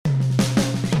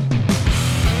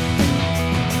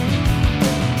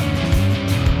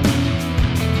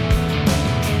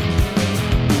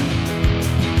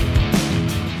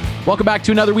Welcome back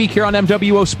to another week here on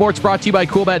MWO Sports, brought to you by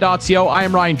CoolBet.co. I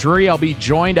am Ryan Drury. I'll be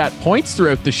joined at points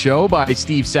throughout the show by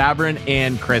Steve Sabourin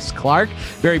and Chris Clark.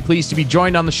 Very pleased to be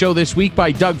joined on the show this week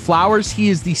by Doug Flowers. He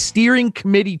is the steering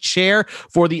committee chair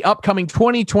for the upcoming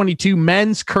 2022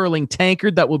 men's curling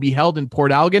tankard that will be held in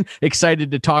Port Elgin. Excited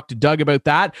to talk to Doug about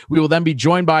that. We will then be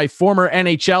joined by former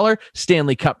NHLer,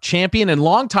 Stanley Cup champion, and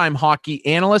longtime hockey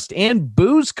analyst and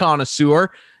booze connoisseur,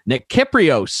 Nick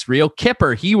Kyprios, Real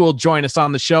Kipper. He will join us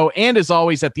on the show. And as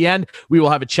always, at the end, we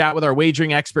will have a chat with our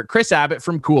wagering expert, Chris Abbott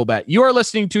from CoolBet. You are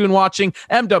listening to and watching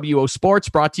MWO Sports,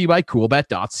 brought to you by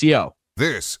CoolBet.co.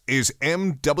 This is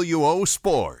MWO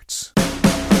Sports.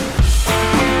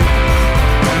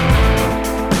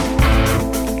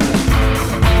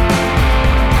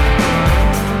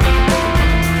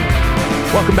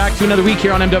 Welcome back to another week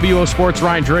here on MWO Sports.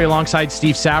 Ryan Drury alongside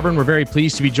Steve Sabourin. We're very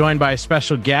pleased to be joined by a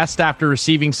special guest after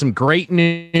receiving some great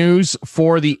news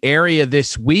for the area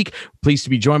this week. Pleased to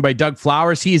be joined by Doug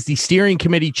Flowers. He is the steering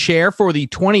committee chair for the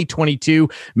 2022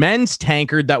 men's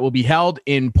tankard that will be held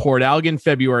in Port Elgin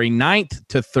February 9th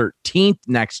to 13th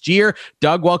next year.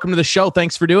 Doug, welcome to the show.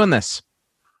 Thanks for doing this.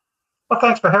 Well,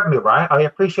 thanks for having me, Ryan. I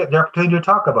appreciate the opportunity to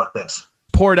talk about this.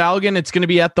 Port Elgin, it's going to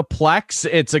be at the Plex.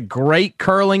 It's a great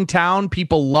curling town.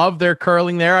 People love their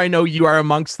curling there. I know you are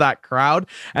amongst that crowd.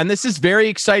 And this is very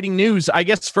exciting news. I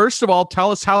guess, first of all,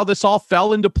 tell us how this all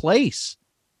fell into place.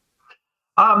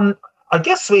 I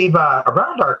guess we've,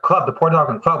 around our club, the Port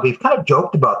Elgin Club, we've kind of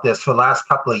joked about this for the last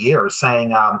couple of years,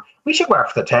 saying we should go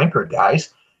after the tankard,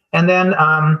 guys. And then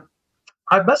I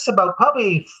guess about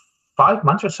probably 5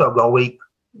 months or so ago, we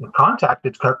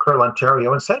contacted Curl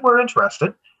Ontario and said we're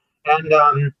interested.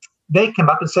 And they came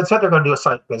up and said they're going to do a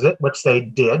site visit, which they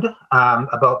did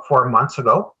about 4 months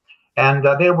ago. And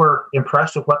they were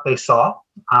impressed with what they saw.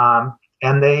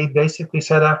 And they basically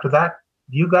said after that,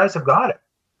 you guys have got it.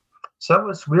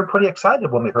 So we were pretty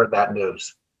excited when we heard that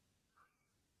news.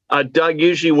 Doug,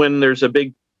 usually when there's a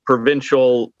big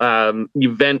provincial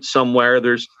event somewhere,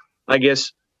 there's, I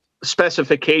guess,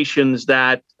 specifications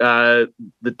that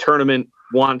the tournament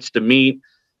wants to meet,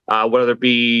 whether it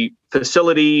be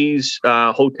facilities,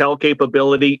 hotel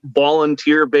capability,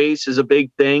 volunteer base is a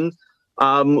big thing.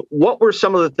 What were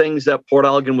some of the things that Port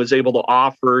Elgin was able to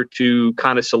offer to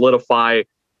kind of solidify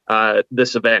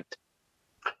this event?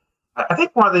 I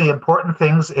think one of the important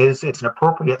things is it's an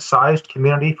appropriate sized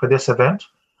community for this event,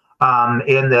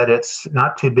 in that it's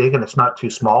not too big and it's not too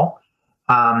small.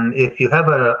 If you have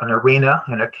an arena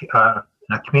and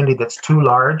a community that's too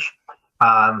large,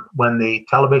 when the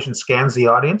television scans the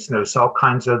audience and there's all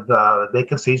kinds of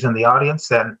vacancies in the audience,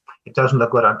 then it doesn't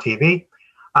look good on TV.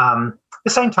 At the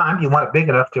same time, you want it big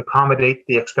enough to accommodate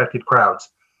the expected crowds.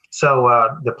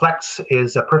 So the Plex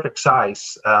is a perfect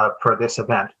size for this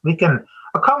event. We can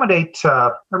accommodate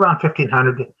around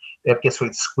 1,500. I guess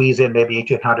we'd squeeze in maybe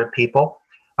 1,800 people,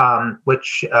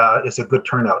 which is a good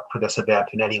turnout for this event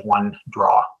in any one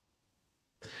draw.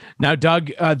 Now,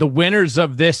 Doug, the winners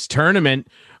of this tournament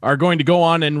are going to go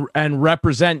on and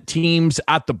represent teams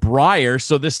at the Brier.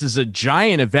 So this is a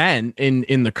giant event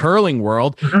in the curling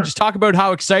world. Mm-hmm. Just talk about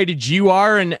how excited you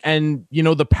are and you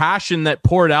know the passion that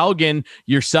Port Elgin,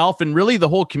 yourself, and really the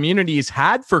whole community has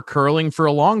had for curling for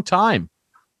a long time.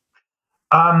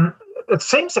 It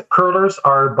seems that curlers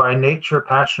are by nature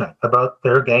passionate about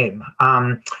their game.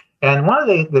 And one of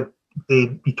the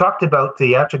you talked about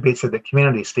the attributes of the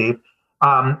community, Steve.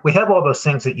 We have all those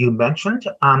things that you mentioned.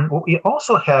 What we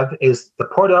also have is the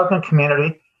Port Elgin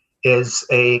community is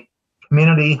a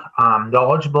community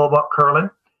knowledgeable about curling.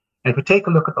 And if you take a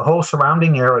look at the whole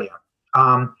surrounding area,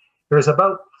 there's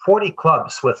about 40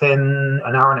 clubs within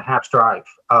an hour and a half's drive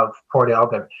of Port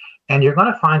Elgin. And you're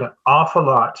going to find an awful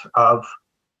lot of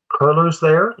curlers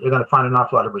there. You're going to find an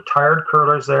awful lot of retired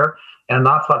curlers there and an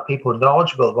awful lot of people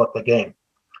knowledgeable about the game.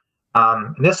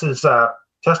 And this is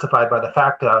testified by the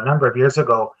fact a number of years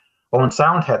ago, Owen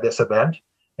Sound had this event,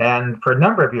 and for a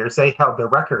number of years, they held the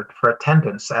record for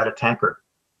attendance at a tankard.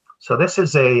 So this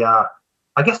is I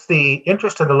guess the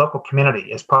interest of the local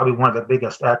community is probably one of the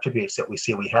biggest attributes that we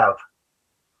have.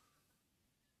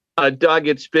 Doug,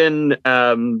 it's been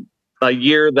a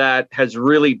year that has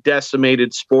really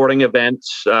decimated sporting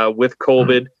events with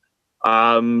COVID.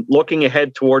 Looking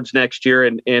ahead towards next year,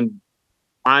 and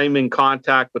I'm in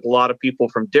contact with a lot of people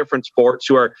from different sports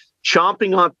who are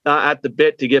chomping on at the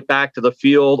bit to get back to the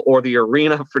field or the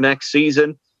arena for next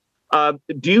season. Do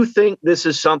you think this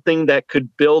is something that could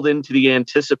build into the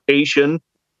anticipation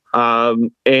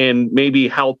and maybe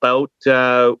help out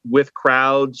with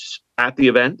crowds at the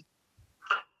event?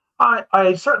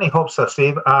 I certainly hope so,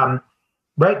 Steve.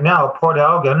 right now, Port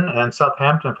Elgin and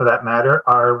Southampton, for that matter,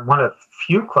 are one of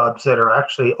few clubs that are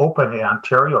actually open in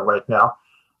Ontario right now.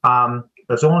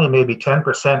 There's only maybe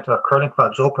 10% of curling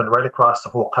clubs open right across the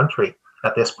whole country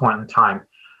at this point in time.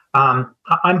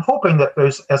 I'm hoping that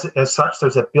there's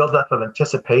a buildup of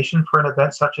anticipation for an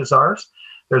event such as ours.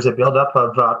 There's a buildup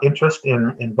of interest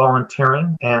in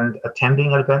volunteering and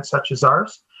attending an event such as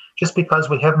ours, just because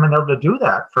we haven't been able to do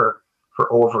that for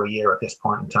over a year at this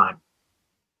point in time.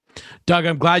 Doug,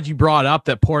 I'm glad you brought up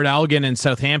that Port Elgin and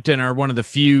Southampton are one of the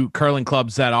few curling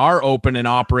clubs that are open and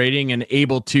operating and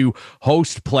able to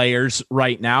host players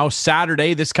right now.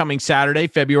 This coming Saturday,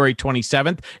 February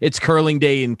 27th, it's Curling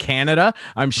Day in Canada.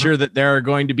 I'm sure that there are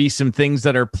going to be some things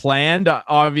that are planned.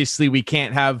 Obviously, we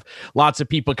can't have lots of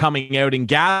people coming out and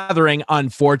gathering,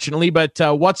 unfortunately, but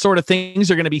what sort of things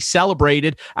are going to be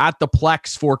celebrated at the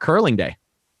Plex for Curling Day?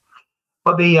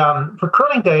 Well, for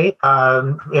Curling Day, at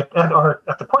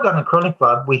the Port Elgin Curling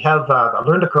Club, we have a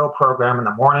Learn to Curl program in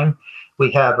the morning.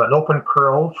 We have an open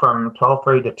curl from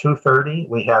 12:30 to 2:30.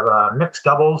 We have a mixed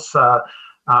doubles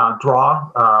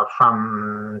draw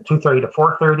from 2:30 to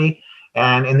 4:30.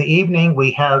 And in the evening,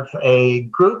 we have a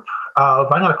group of,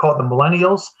 I'm going to call it the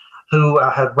millennials, who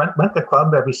have rent the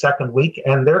club every second week,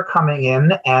 and they're coming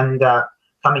in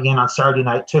on Saturday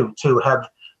night too to have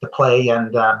to play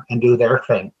and do their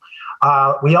thing.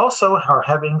 We also are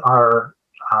having our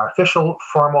official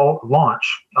formal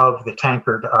launch of the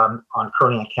Tankard on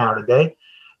Curling in Canada Day.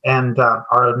 And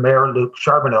our Mayor, Luc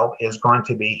Charbonneau, is going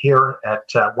to be here at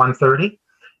 1:30.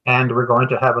 And we're going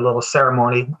to have a little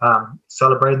ceremony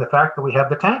celebrating the fact that we have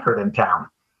the Tankard in town.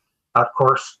 Of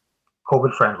course,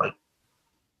 COVID friendly.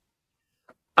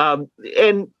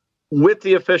 And with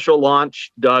the official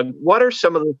launch, Doug, what are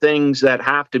some of the things that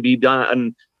have to be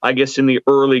done, I guess, in the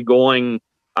early going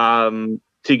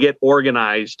to get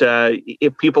organized?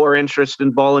 If people are interested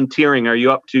in volunteering, are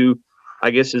you up to,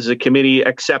 I guess, as a committee,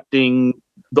 accepting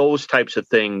those types of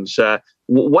things?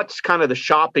 What's kind of the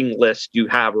shopping list you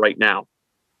have right now?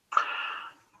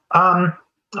 I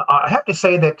have to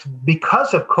say that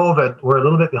because of COVID, we're a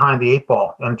little bit behind the eight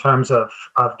ball in terms of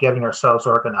getting ourselves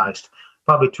organized,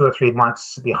 probably 2 or 3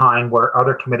 months behind where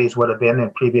other committees would have been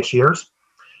in previous years.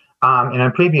 And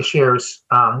in previous years,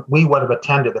 we would have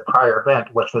attended the prior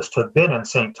event, which was to have been in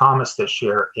St. Thomas this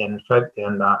year in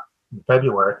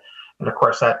February. And of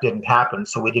course, that didn't happen,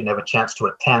 so we didn't have a chance to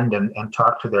attend and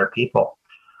talk to their people.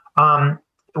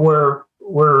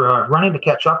 We're running to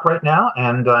catch up right now,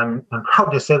 and I'm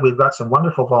proud to say we've got some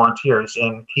wonderful volunteers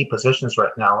in key positions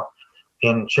right now,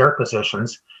 in chair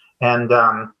positions, and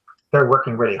they're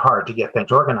working really hard to get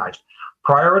things organized.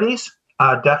 Priorities,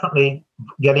 definitely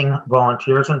getting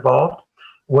volunteers involved.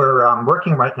 We're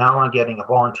working right now on getting a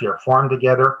volunteer form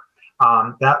together.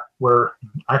 That we're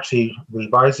actually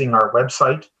revising our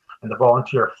website, and the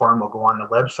volunteer form will go on the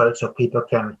website so people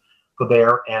can go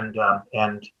there and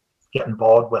get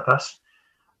involved with us.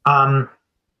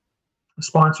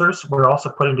 Sponsors, we're also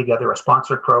putting together a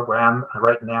sponsor program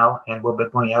right now, and we'll be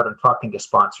going out and talking to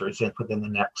sponsors within the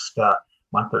next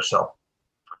month or so.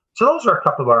 So those are a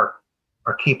couple of our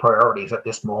key priorities at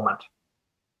this moment.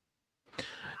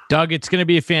 Doug, it's going to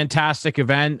be a fantastic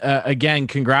event. Again,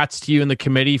 congrats to you and the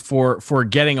committee for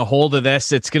getting a hold of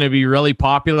this. It's going to be really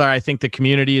popular. I think the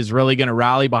community is really going to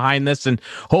rally behind this and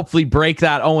hopefully break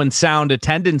that Owen Sound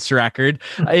attendance record.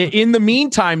 In the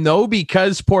meantime, though,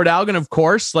 because Port Elgin, of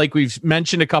course, like we've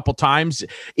mentioned a couple times,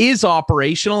 is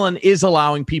operational and is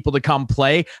allowing people to come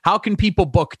play, how can people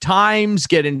book times,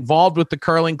 get involved with the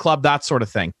curling club, that sort of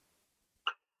thing?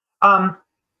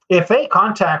 If they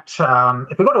contact,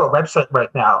 if we go to our website right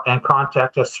now and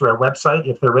contact us through our website,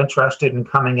 if they're interested in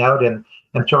coming out and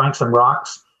throwing some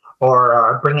rocks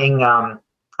or bringing a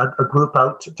group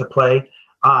out to play,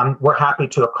 we're happy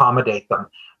to accommodate them.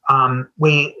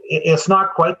 It's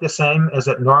not quite the same as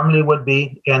it normally would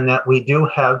be in that we do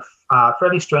have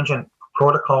fairly stringent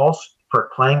protocols for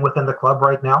playing within the club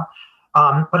right now.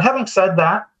 But having said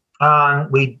that,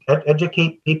 we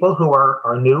educate people who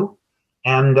are new,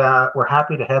 and we're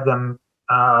happy to have them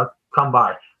come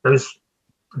by. There's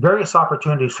various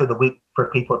opportunities for the week for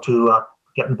people to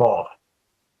get involved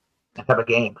and have a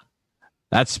game.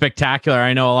 That's spectacular.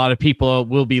 I know a lot of people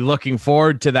will be looking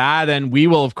forward to that, and we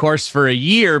will, of course, for a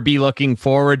year be looking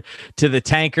forward to the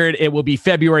Tankard. It will be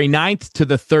February 9th to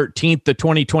the 13th. The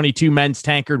 2022 Men's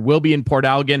Tankard will be in Port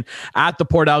Elgin at the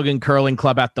Port Elgin Curling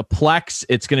Club at the Plex.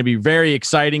 It's going to be very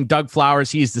exciting. Doug Flowers,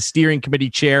 he's the steering committee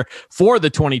chair for the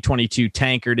 2022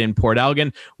 Tankard in Port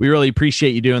Elgin. We really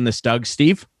appreciate you doing this, Doug.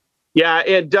 Steve? Yeah,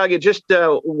 and Doug, just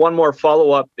one more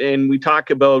follow-up, and we talk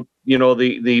about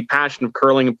the passion of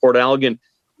curling in Port Elgin.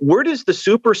 Where does the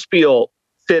Super Spiel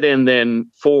fit in then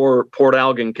for Port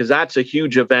Elgin? Because that's a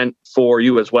huge event for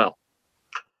you as well.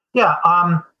 Yeah.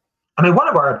 I mean, one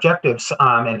of our objectives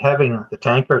in having the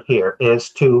tankard here is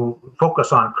to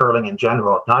focus on curling in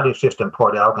general, not just in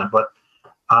Port Elgin, but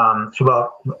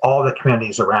throughout all the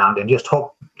communities around, and just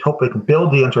hope we can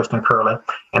build the interest in curling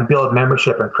and build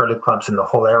membership in curling clubs in the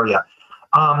whole area.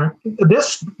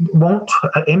 This won't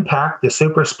impact the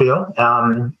Super Spiel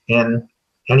in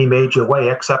any major way,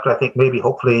 except I think maybe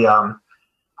hopefully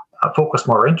focus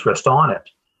more interest on it.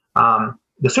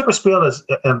 The Super Spiel is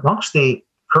amongst the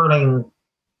curling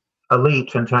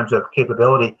elite in terms of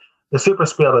capability. The Super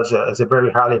Spiel is a very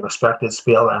highly respected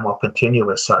spiel and will continue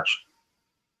as such.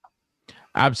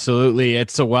 Absolutely.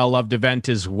 It's a well-loved event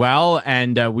as well.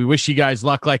 And we wish you guys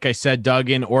luck, like I said, Doug,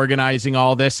 in organizing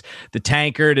all this. The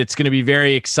tankard, it's going to be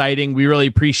very exciting. We really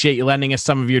appreciate you lending us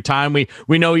some of your time.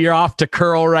 We know you're off to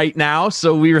curl right now,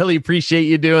 so we really appreciate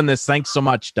you doing this. Thanks so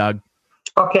much, Doug.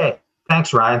 Okay.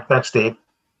 Thanks, Ryan. Thanks, Steve.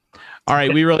 All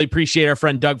right, we really appreciate our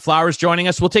friend Doug Flowers joining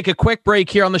us. We'll take a quick break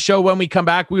here on the show. When we come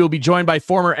back, we will be joined by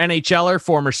former NHLer,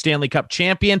 former Stanley Cup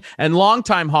champion, and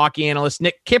longtime hockey analyst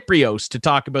Nick Kypreos to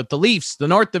talk about the Leafs, the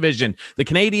North Division. The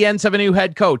Canadiens have a new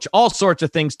head coach. All sorts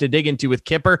of things to dig into with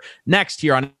Kipper next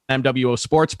here on MWO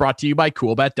Sports, brought to you by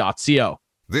CoolBet.co.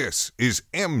 This is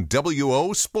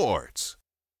MWO Sports.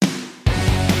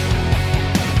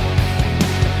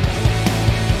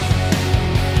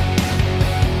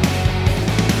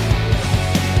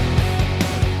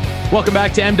 Welcome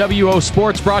back to MWO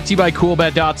Sports, brought to you by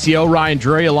CoolBet.co. Ryan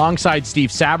Drury alongside Steve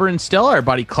Sabrin, still our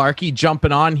buddy Clarky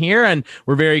jumping on here, and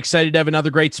we're very excited to have another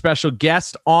great special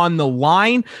guest on the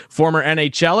line. Former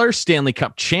NHLer, Stanley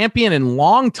Cup champion, and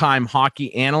longtime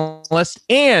hockey analyst,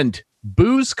 and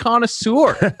booze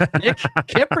connoisseur, Nick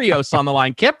Kypreos on the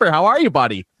line. Kipper, how are you,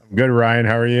 buddy? I'm good, Ryan.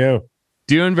 How are you?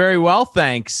 Doing very well,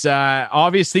 thanks.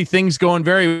 Obviously, things going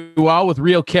very well with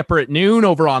Real Kipper at noon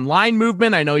over on Line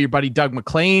Movement. I know your buddy Doug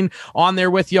McLean on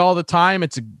there with you all the time.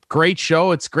 It's a great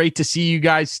show. It's great to see you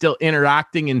guys still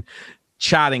interacting and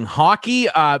chatting hockey.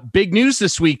 Big news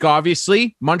this week,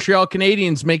 obviously. Montreal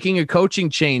Canadiens making a coaching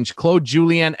change. Claude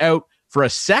Julien out for a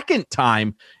second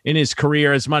time in his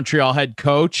career as Montreal head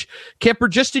coach. Kipper,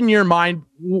 just in your mind,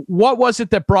 what was it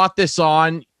that brought this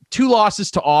on? 2 losses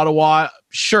to Ottawa.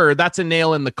 Sure, that's a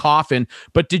nail in the coffin.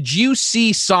 But did you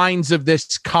see signs of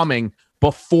this coming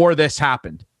before this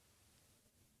happened?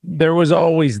 There was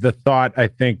always the thought, I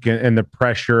think, and the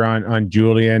pressure on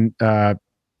Julien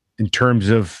in terms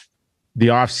of the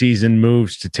offseason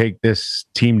moves to take this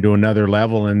team to another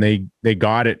level. And they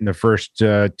got it in the first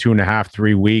 2.5,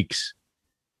 3 weeks.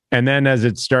 And then as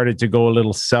it started to go a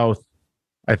little south,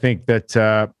 I think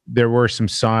that there were some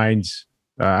signs.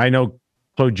 I know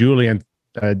Claude Julien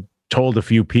told a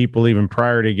few people even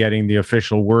prior to getting the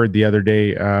official word the other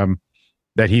day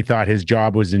that he thought his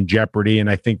job was in jeopardy. And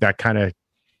I think that kind of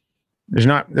there's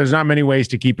not many ways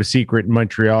to keep a secret in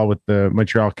Montreal with the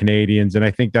Montreal Canadiens. And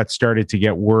I think that started to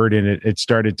get word and it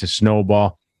started to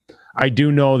snowball. I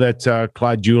do know that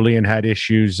Claude Julien had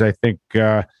issues, I think,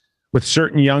 with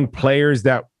certain young players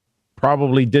that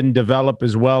probably didn't develop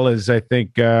as well as I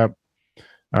think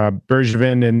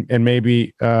Bergevin and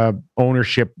maybe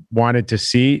ownership wanted to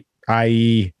see,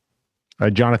 i.e.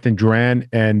 Jonathan Drouin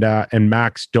and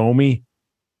Max Domi.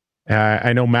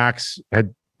 I know Max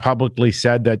had publicly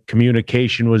said that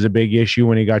communication was a big issue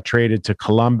when he got traded to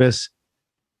Columbus,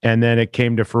 and then it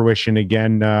came to fruition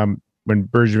again when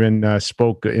Bergevin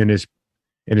spoke in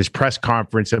his press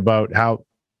conference about how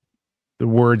the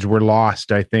words were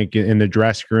lost, I think, in the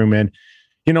dressing room. And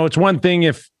it's one thing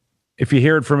if you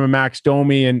hear it from a Max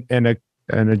Domi and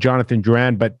a Jonathan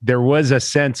Drouin, but there was a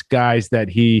sense, guys, that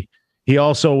he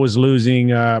also was losing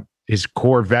his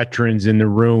core veterans in the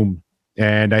room.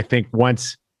 And I think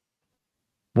once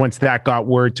that got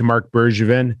word to Marc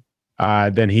Bergevin,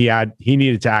 then he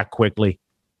needed to act quickly.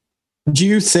 Do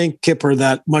you think, Kipper,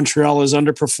 that Montreal is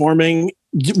underperforming?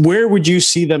 Where would you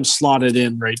see them slotted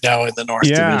in right now in the North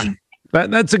Division?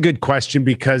 That's a good question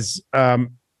because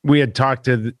we had talked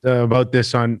about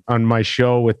this on my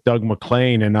show with Doug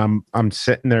McLean, and I'm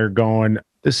sitting there going,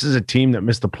 this is a team that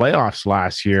missed the playoffs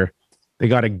last year. They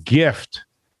got a gift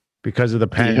because of the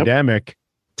pandemic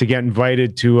to get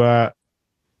invited to a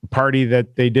party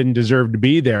that they didn't deserve to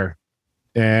be there.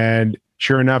 And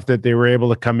sure enough, that they were able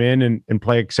to come in and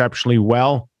play exceptionally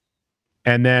well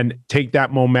and then take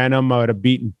that momentum out of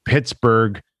beating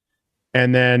Pittsburgh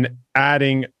and then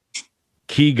adding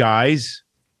key guys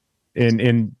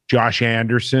in Josh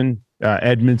Anderson,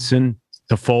 Edmondson,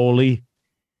 Toffoli,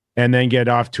 and then get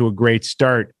off to a great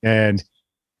start. And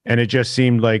it just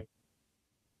seemed like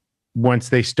once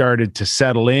they started to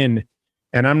settle in,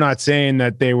 And I'm not saying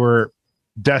that they were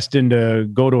destined to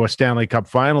go to a Stanley Cup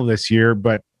final this year,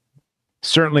 but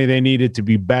certainly they needed to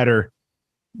be better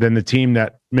than the team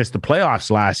that missed the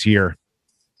playoffs last year.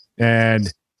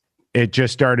 And it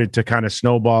just started to kind of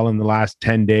snowball in the last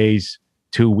 10 days,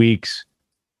 2 weeks,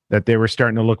 that they were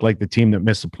starting to look like the team that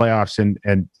missed the playoffs.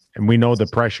 And we know the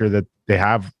pressure that they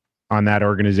have on that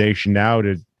organization now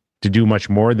to do much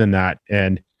more than that.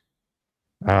 And,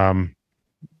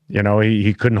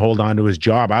 he couldn't hold on to his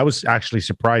job. I was actually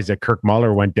surprised that Kirk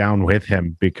Muller went down with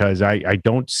him, because I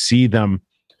don't see them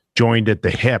joined at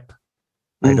the hip.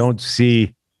 I don't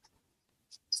see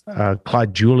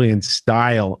Claude Julien's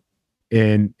style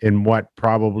in what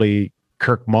probably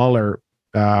Kirk Muller,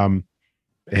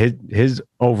 his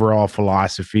overall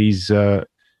philosophies,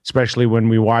 especially when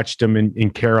we watched him in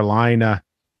Carolina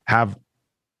have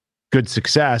good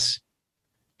success.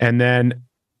 And then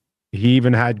he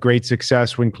even had great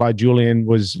success when Claude Julien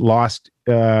was lost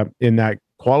in that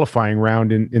qualifying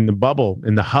round in the bubble,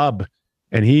 in the hub.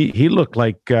 And he looked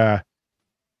like,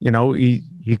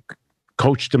 he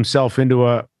coached himself into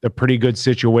a pretty good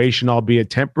situation, albeit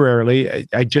temporarily.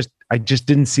 I just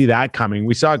didn't see that coming.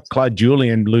 We saw Claude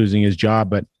Julien losing his job,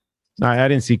 but I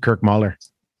didn't see Kirk Muller.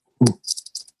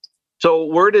 So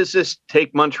where does this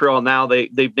take Montreal now?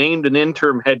 They've named an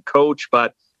interim head coach,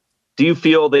 but do you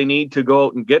feel they need to go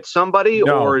out and get somebody?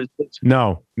 No. Or is it...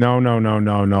 No.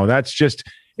 That's just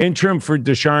interim for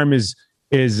Ducharme is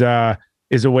a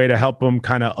way to help him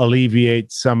kind of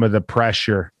alleviate some of the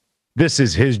pressure. This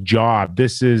is his job.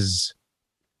 This is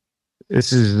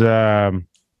their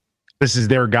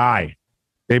guy.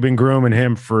 They've been grooming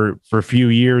him for a few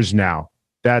years now.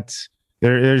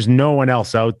 There's no one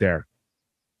else out there.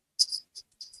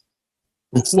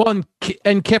 Well,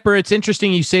 and Kipper, it's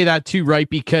interesting you say that too, right?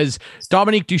 Because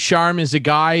Dominique Ducharme is a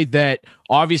guy that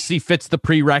obviously fits the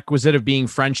prerequisite of being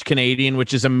French Canadian,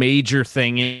 which is a major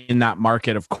thing in that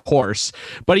market, of course.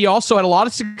 But he also had a lot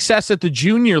of success at the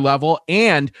junior level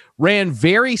and ran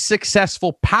very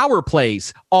successful power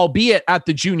plays, albeit at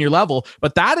the junior level.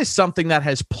 But that is something that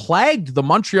has plagued the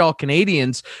Montreal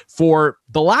Canadiens for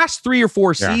the last 3 or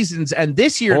 4 seasons. And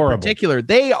this year in particular,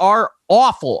 they are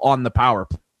awful on the power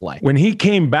play. When he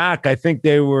came back, I think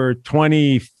they were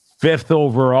 25th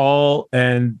overall,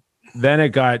 and then it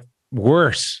got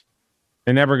worse.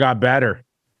 It never got better.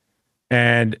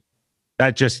 And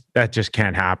that just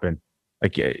can't happen.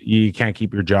 Like, you can't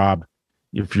keep your job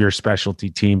if your specialty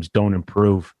teams don't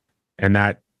improve. And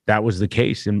that was the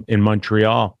case in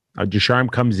Montreal. Ducharme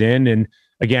comes in, and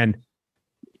again,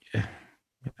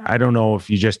 I don't know if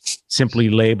you just simply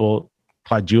label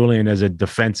Claude Julien as a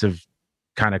defensive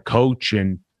kind of coach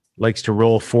and likes to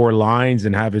roll 4 lines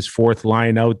and have his 4th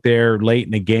line out there late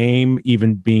in the game,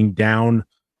 even being down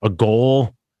a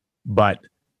goal. But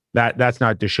that's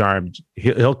not Ducharme.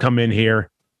 He'll come in here.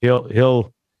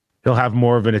 He'll have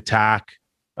more of an attack,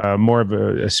 more of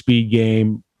a speed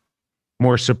game,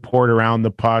 more support around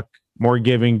the puck, more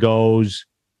giving goes.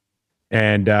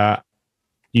 And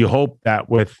you hope that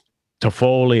with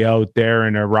Toffoli out there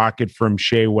and a rocket from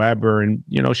Shea Weber, and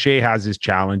Shea has his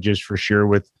challenges for sure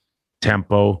with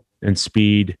tempo and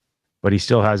speed, but he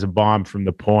still has a bomb from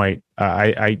the point.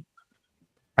 I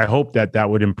hope that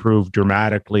would improve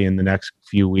dramatically in the next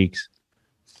few weeks.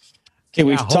 Okay,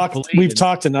 we've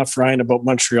talked enough, Ryan, about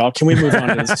Montreal. Can we move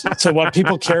on to what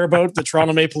people care about, the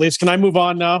Toronto Maple Leafs? Can I move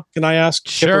on now? Can I ask?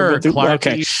 Sure.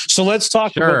 Okay, so let's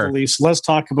talk about the Leafs. Let's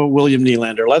talk about William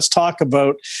Nylander. Let's talk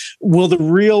about, will the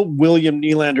real William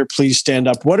Nylander please stand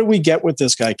up? What do we get with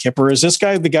this guy, Kipper? Is this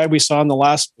guy the guy we saw in the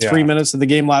last 3 minutes of the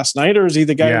game last night, or is he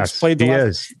the guy who's played the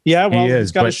last? Yeah, well,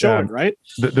 he's got to show it, right?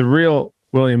 The real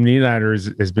William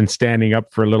Nylander has been standing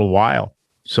up for a little while.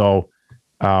 So,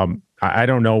 I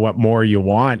don't know what more you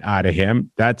want out of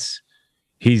him.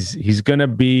 He's going to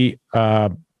be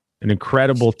an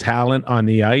incredible talent on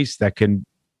the ice that can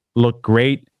look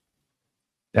great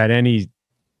at any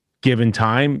given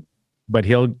time, but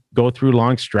he'll go through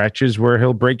long stretches where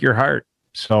he'll break your heart.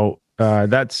 So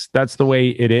that's the way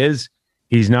it is.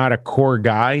 He's not a core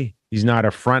guy. He's not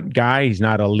a front guy. He's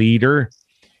not a leader.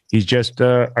 He's just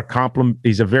a compliment.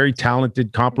 He's a very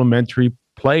talented complementary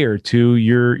player to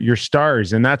your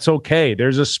stars, and that's okay.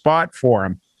 There's a spot for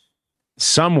him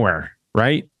somewhere,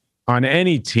 right? On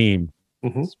any team,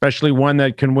 especially one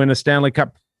that can win a Stanley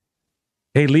Cup.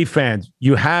 Hey, Leaf fans,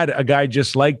 you had a guy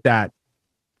just like that,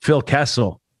 Phil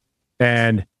Kessel,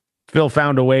 and Phil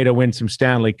found a way to win some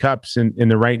Stanley Cups in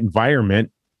the right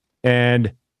environment.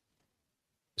 And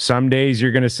some days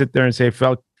you're going to sit there and say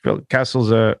Phil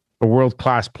Kessel's a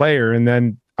world-class player, and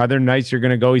then other nights you're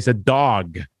going to go, he's a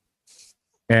dog.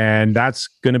 And that's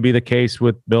going to be the case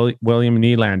with William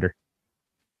Nylander.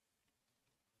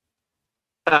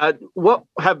 What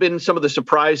have been some of the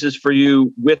surprises for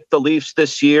you with the Leafs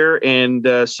this year, and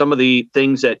some of the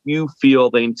things that you feel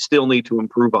they still need to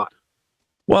improve on?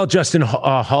 Well, Justin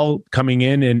Hull coming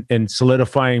in and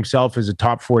solidifying himself as a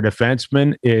top 4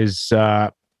 defenseman is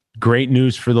great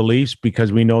news for the Leafs,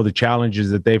 because we know the challenges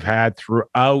that they've had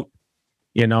throughout,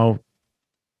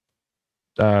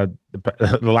 the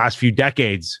last few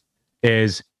decades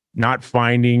is not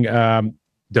finding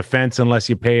defense unless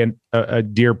you pay a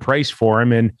dear price for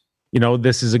him. And,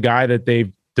 this is a guy that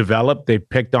they've developed, they've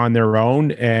picked on their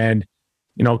own. And,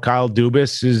 Kyle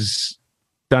Dubas has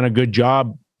done a good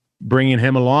job bringing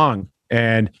him along.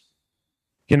 And,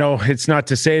 it's not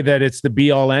to say that it's the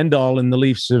be all end all and the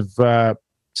Leafs have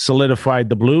solidified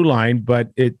the blue line, but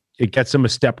it gets them a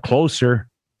step closer.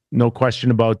 No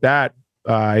question about that.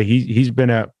 He's been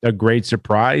a great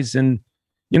surprise. And,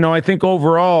 I think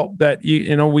overall that,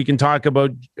 we can talk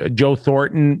about Joe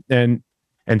Thornton and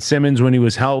Simmons when he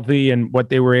was healthy and what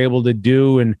they were able to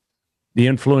do and the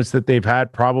influence that they've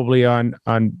had probably on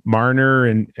Marner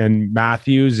and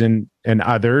Matthews and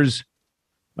others.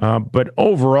 But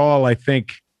overall, I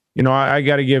think, I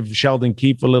got to give Sheldon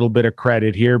Keefe a little bit of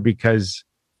credit here, because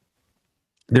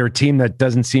they're a team that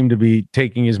doesn't seem to be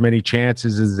taking as many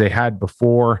chances as they had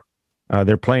before.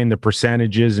 They're playing the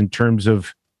percentages in terms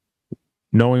of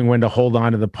knowing when to hold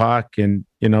on to the puck. And,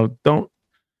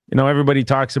 everybody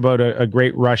talks about a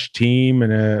great rush team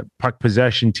and a puck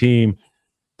possession team.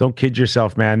 Don't kid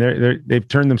yourself, man. They've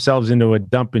turned themselves into a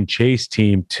dump and chase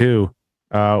team too,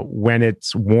 when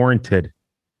it's warranted.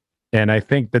 And I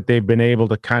think that they've been able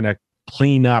to kind of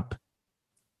clean up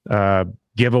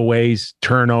giveaways,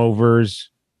 turnovers,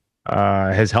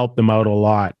 has helped them out a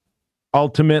lot.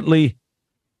 Ultimately,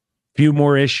 few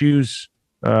more issues,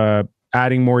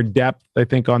 adding more depth, I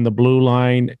think, on the blue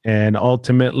line, and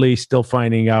ultimately still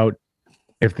finding out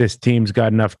if this team's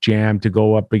got enough jam to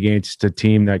go up against a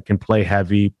team that can play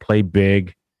heavy, play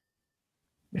big.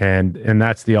 And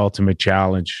that's the ultimate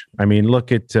challenge. I mean,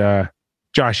 look at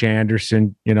Josh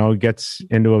Anderson, gets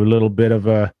into a little bit of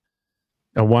a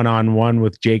one-on-one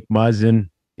with Jake Muzzin.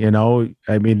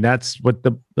 I mean, that's what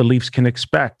the Leafs can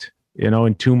expect,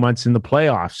 in 2 months in the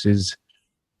playoffs, is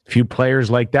a few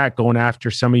players like that going after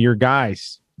some of your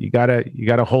guys. You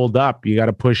gotta hold up. You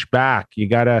gotta push back. You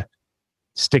gotta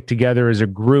stick together as a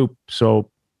group,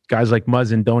 so guys like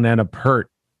Muzzin don't end up hurt.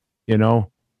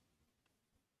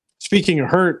 Speaking of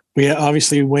hurt,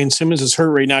 obviously Wayne Simmons is hurt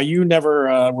right now. You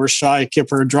never were shy,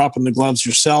 Kipper, dropping the gloves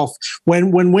yourself.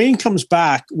 When Wayne comes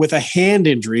back with a hand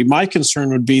injury, my concern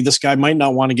would be this guy might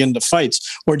not want to get into fights.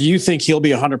 Or do you think he'll be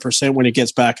 100% when he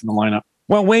gets back in the lineup?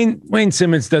 Well, Wayne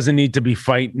Simmons doesn't need to be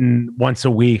fighting once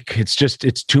a week.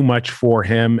 It's too much for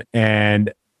him.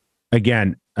 And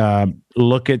again,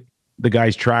 look at the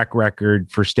guy's track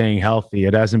record for staying healthy.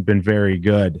 It hasn't been very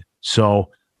good.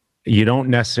 So you don't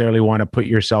necessarily want to put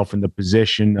yourself in the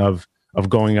position of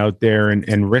going out there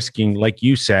and risking, like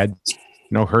you said,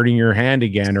 hurting your hand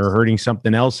again or hurting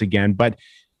something else again. But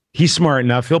he's smart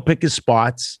enough. He'll pick his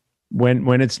spots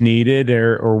when it's needed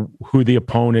or who the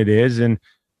opponent is. And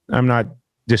I'm not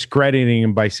discrediting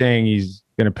him by saying he's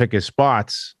going to pick his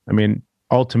spots. I mean,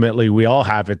 ultimately, we all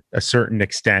have it a certain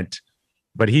extent,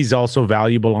 but he's also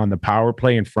valuable on the power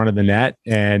play in front of the net.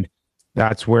 And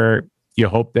that's where you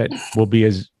hope that will be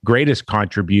his greatest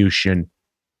contribution.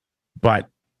 But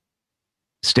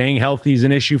staying healthy is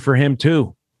an issue for him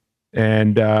too.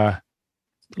 And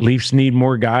Leafs need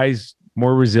more guys,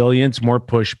 more resilience, more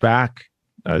pushback.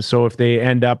 So if they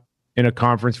end up in a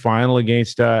conference final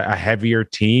against a heavier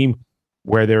team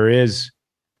where there is,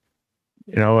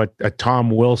 a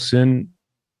Tom Wilson,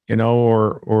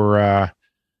 or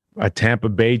a Tampa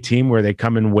Bay team where they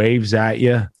come in waves at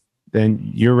you, then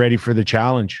you're ready for the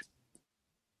challenge.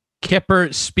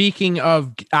 Kipper, speaking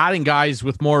of adding guys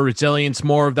with more resilience,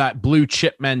 more of that blue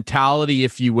chip mentality,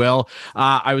 if you will,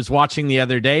 I was watching the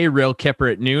other day, Real Kipper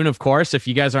at noon, of course. If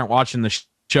you guys aren't watching the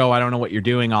show, I don't know what you're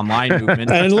doing online movement.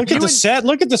 And look at the set.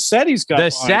 Look at the set he's got.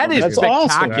 The set is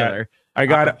spectacular. Awesome. I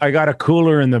got a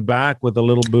cooler in the back with a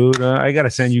little Buddha. I got to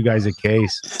send you guys a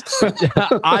case.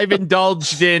 I've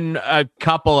indulged in a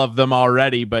couple of them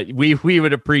already, but we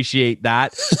would appreciate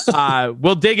that.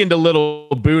 We'll dig into little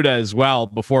Buddha as well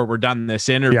before we're done this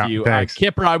interview. Yeah,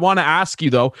 Kipper, I want to ask you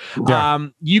though,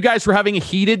 you guys were having a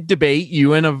heated debate,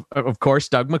 you and of course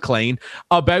Doug MacLean,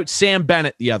 about Sam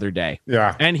Bennett the other day.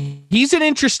 Yeah. And he's an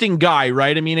interesting guy,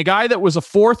 right? I mean, a guy that was a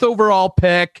 4th overall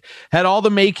pick, had all the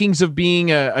makings of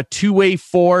being a two-way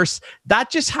force. That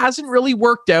just hasn't really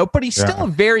worked out, but he's still a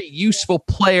very useful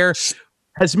player.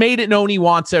 has made it known he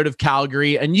wants out of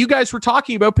Calgary. And you guys were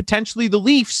talking about potentially the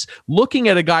Leafs looking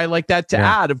at a guy like that to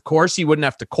add. Of course, he wouldn't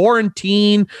have to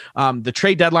quarantine. The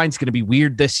trade deadline is going to be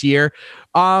weird this year.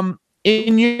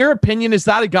 In your opinion, is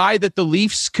that a guy that the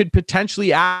Leafs could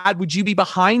potentially add? Would you be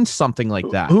behind something like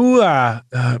that?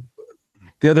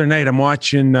 The other night I'm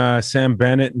watching Sam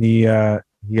Bennett, and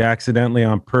he accidentally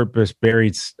on purpose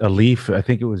buried a Leaf. I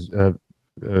think it was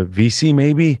VC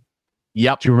maybe.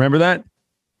 Yep. Do you remember that?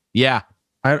 Yeah.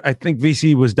 I think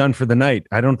VC was done for the night.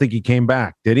 I don't think he came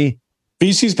back. Did he?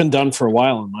 VC's been done for a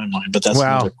while in my mind, but that's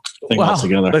another thing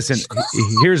altogether. Listen,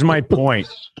 here's my point: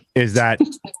 is that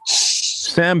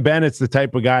Sam Bennett's the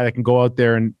type of guy that can go out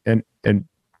there and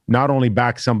not only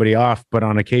back somebody off, but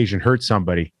on occasion hurt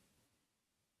somebody.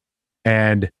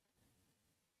 And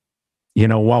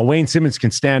while Wayne Simmons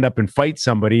can stand up and fight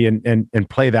somebody and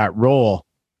play that role,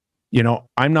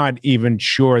 I'm not even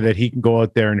sure that he can go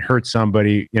out there and hurt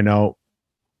somebody,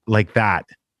 like that.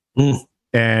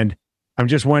 And I'm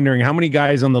just wondering, how many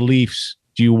guys on the Leafs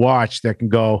do you watch that can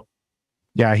go,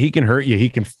 yeah, he can hurt you. He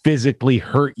can physically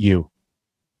hurt you.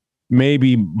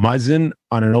 Maybe Muzzin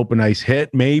on an open ice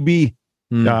hit, maybe,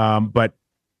 but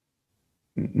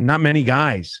not many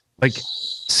guys. Like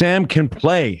Sam can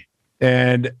play,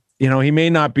 and he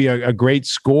may not be a great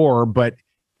scorer, but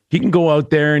he can go out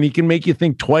there and he can make you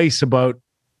think twice about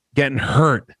getting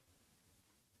hurt.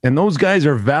 And those guys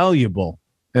are valuable,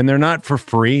 and they're not for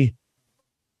free.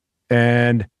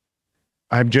 And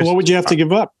I'm just... What would you have to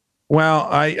give up? Well,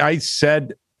 I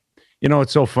said,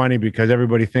 it's so funny because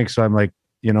everybody thinks I'm like,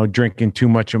 drinking too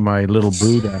much of my little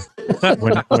Buddha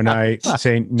when I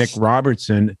say Nick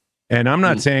Robertson. And I'm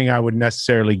not saying I would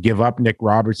necessarily give up Nick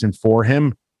Robertson for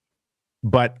him,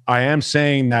 but I am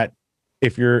saying that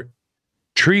if you're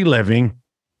tree living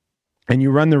and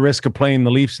you run the risk of playing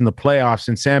the Leafs in the playoffs,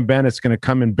 and Sam Bennett's going to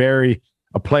come and bury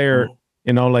a player,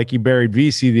 like he buried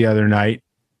VC the other night,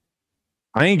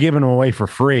 I ain't giving him away for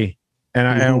free. And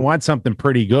I want something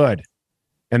pretty good.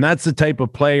 And that's the type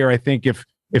of player I think if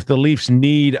the Leafs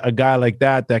need a guy like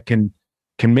that can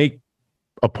make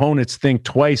opponents think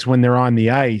twice when they're on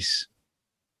the ice.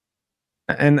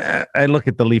 And I look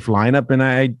at the Leaf lineup and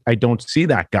I don't see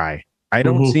that guy. I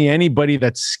don't see anybody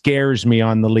that scares me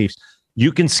on the Leafs.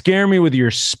 You can scare me with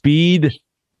your speed.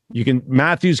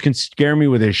 Matthews can scare me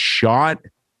with his shot.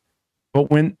 But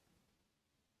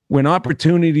when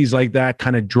opportunities like that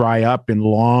kind of dry up in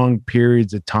long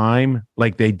periods of time,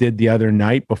 like they did the other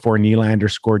night before Nylander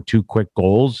scored 2 quick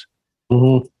goals,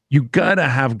 you got to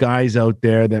have guys out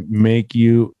there that make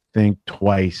you think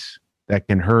twice, that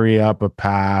can hurry up a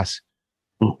pass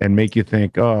and make you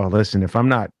think, oh, listen, if I'm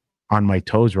not on my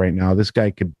toes right now, this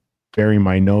guy could bury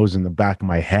my nose in the back of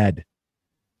my head.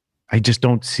 I just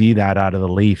don't see that out of the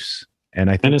Leafs. And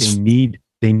I think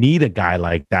they need a guy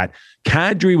like that.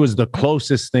 Kadri was the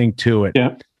closest thing to it.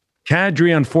 Yeah.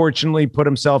 Kadri, unfortunately, put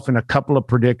himself in a couple of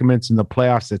predicaments in the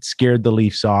playoffs that scared the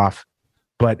Leafs off.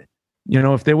 But,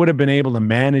 if they would have been able to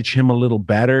manage him a little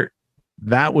better,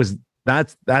 that's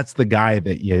the guy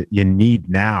that you need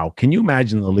now. Can you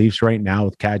imagine the Leafs right now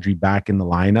with Kadri back in the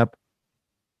lineup?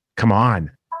 Come on.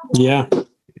 Yeah.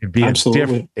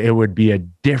 It would be a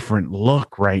different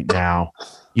look right now.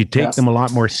 You take them a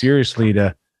lot more seriously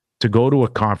to go to a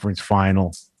conference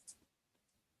final.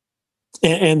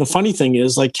 And the funny thing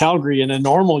is, like, Calgary in a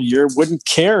normal year wouldn't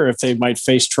care if they might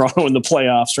face Toronto in the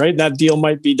playoffs, right? That deal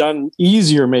might be done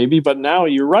easier maybe, but now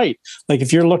you're right. Like,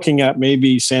 if you're looking at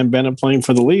maybe Sam Bennett playing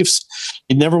for the Leafs,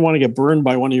 you'd never want to get burned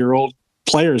by one of your old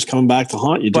players coming back to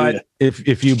haunt you, do you? But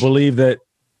if you believe that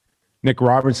Nick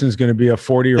Robertson is going to be a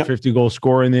 40 or 50 goal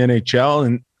scorer in the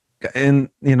NHL, and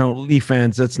Leaf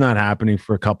fans, that's not happening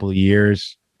for a couple of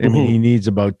years. I mean, he needs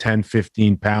about 10,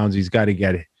 15 pounds. He's got to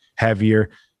get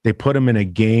heavier. They put him in a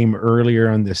game earlier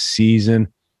on this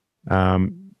season.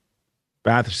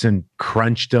 Batherson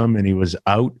crunched him and he was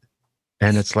out.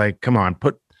 And it's like, come on,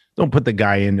 don't put the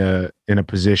guy in a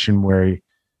position where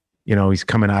he's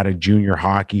coming out of junior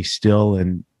hockey still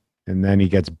and then he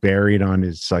gets buried on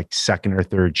his like second or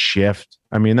third shift.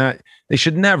 I mean, that they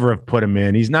should never have put him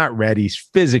in. He's not ready. He's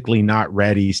physically not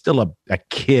ready. He's still a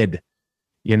kid,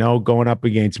 going up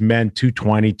against men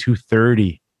 220,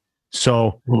 230.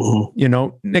 So,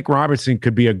 Nick Robertson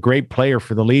could be a great player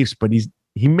for the Leafs, but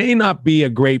he may not be a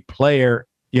great player,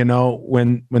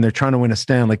 when they're trying to win a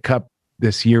Stanley Cup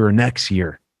this year or next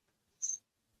year.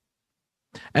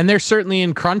 And they're certainly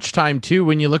in crunch time too.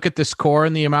 When you look at this core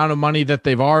and the amount of money that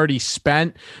they've already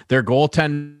spent, their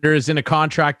goaltender is in a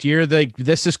contract year.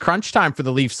 This is crunch time for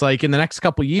the Leafs. Like in the next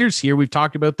couple of years here, we've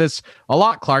talked about this a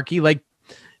lot, Clarky. Like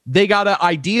they got to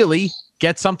ideally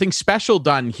get something special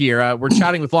done here. We're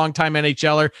chatting with longtime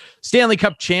NHLer, Stanley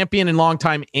Cup champion and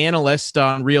longtime analyst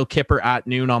on Real Kipper at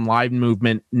noon on Live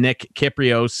Movement, Nick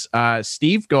Kypreos.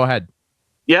 Steve, go ahead.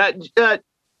 Yeah,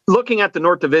 looking at the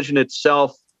North Division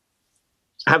itself,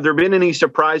 have there been any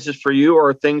surprises for you, or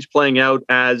are things playing out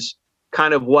as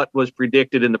kind of what was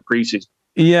predicted in the preseason?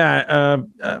 Yeah,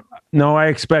 no, I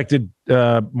expected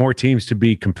more teams to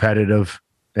be competitive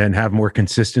and have more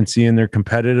consistency in their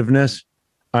competitiveness.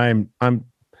 I'm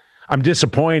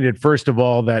disappointed, first of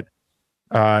all, that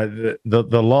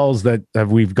the lulls that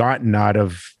we've gotten out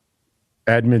of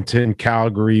Edmonton,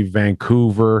 Calgary,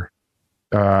 Vancouver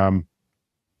have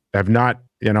not,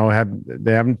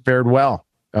 they haven't fared well.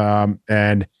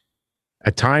 And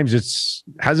at times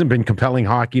hasn't been compelling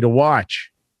hockey to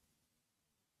watch.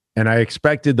 And I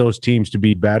expected those teams to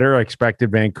be better. I expected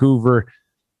Vancouver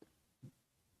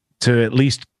to at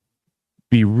least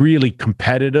be really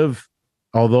competitive,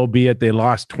 although be it they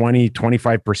lost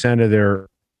 25% of their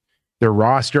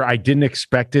roster. I didn't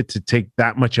expect it to take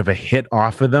that much of a hit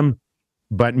off of them,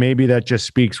 but maybe that just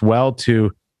speaks well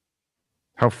to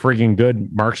how frigging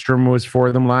good Markstrom was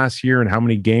for them last year and how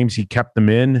many games he kept them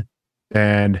in.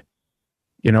 And,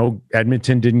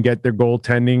 Edmonton didn't get their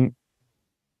goaltending.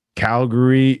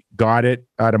 Calgary got it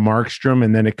out of Markstrom,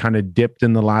 and then it kind of dipped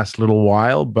in the last little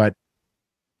while. But,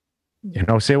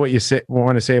 say what you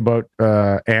want to say about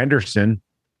Anderson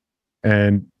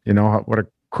and, what a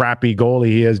crappy goalie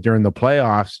he is during the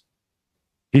playoffs.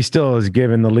 He still has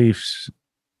given the Leafs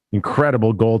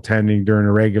incredible goaltending during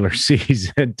a regular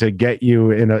season to get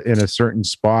you in a certain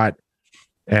spot.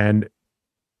 And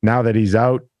now that he's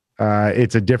out,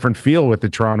 it's a different feel with the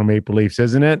Toronto Maple Leafs,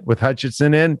 isn't it? With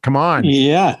Hutchinson in, come on.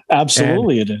 Yeah,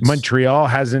 absolutely. And it is. Montreal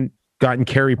hasn't gotten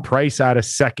Carey Price out of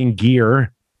second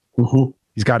gear. Mm-hmm.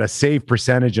 He's got a save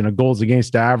percentage and a goals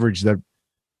against average that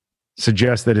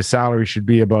suggests that his salary should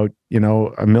be about,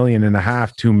 $1.5 million,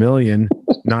 $2 million,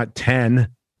 not 10.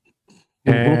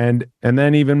 Mm-hmm. And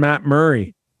then even Matt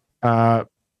Murray,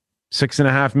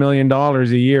 $6.5 million a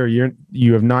year.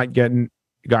 You have not gotten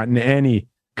any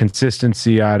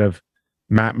consistency out of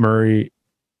Matt Murray.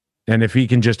 And if he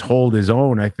can just hold his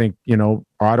own, I think,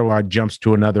 Ottawa jumps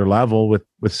to another level with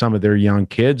some of their young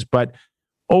kids. But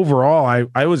overall,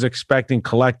 I was expecting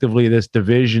collectively this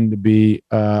division to be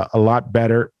a lot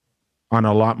better on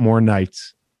a lot more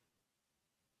nights.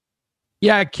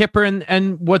 Yeah, Kipper,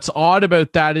 and what's odd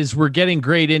about that is we're getting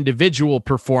great individual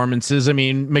performances. I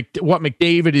mean, what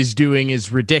McDavid is doing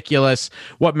is ridiculous.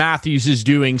 What Matthews is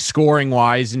doing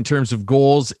scoring-wise in terms of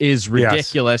goals is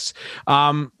ridiculous.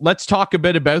 Yes. Let's talk a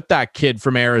bit about that kid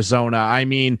from Arizona. I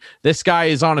mean, this guy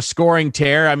is on a scoring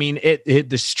tear. I mean,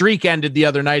 the streak ended the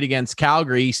other night against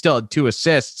Calgary. He still had 2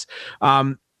 assists.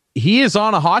 He is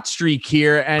on a hot streak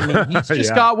here, and he's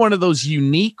just got one of those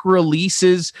unique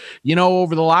releases.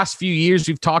 Over the last few years,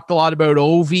 we've talked a lot about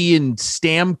Ovi and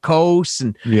Stamkos,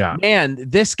 and man,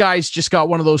 this guy's just got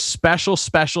one of those special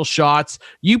shots.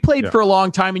 You played for a long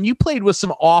time, and you played with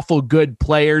some awful good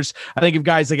players. I think of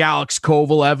guys like Alex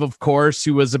Kovalev, of course,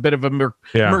 who was a bit of a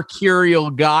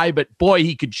mercurial guy, but boy,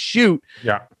 he could shoot.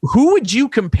 Yeah. Who would you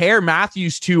compare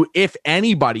Matthews to, if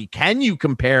anybody? Can you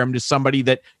compare him to somebody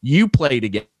that you played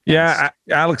against? Yeah,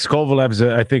 Alex Kovalev's,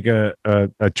 I think, a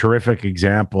terrific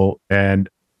example. And,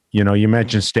 you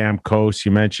mentioned Stamkos,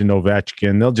 you mentioned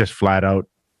Ovechkin. They'll just flat out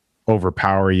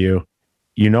overpower you.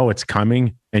 It's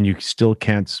coming, and you still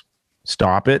can't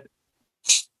stop it.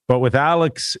 But with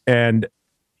Alex and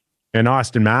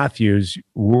Austin Matthews,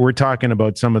 we're talking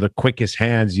about some of the quickest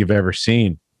hands you've ever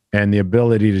seen, and the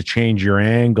ability to change your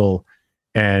angle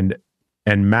and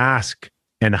mask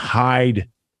and hide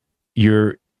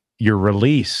your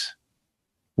release.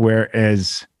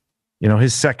 Whereas,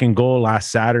 his second goal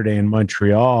last Saturday in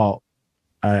Montreal,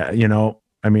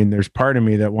 there's part of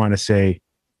me that want to say,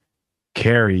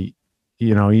 Carey,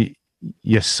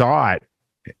 you saw it,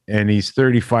 and he's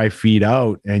 35 feet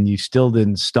out and you still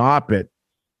didn't stop it.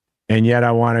 And yet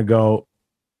I want to go,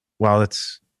 well,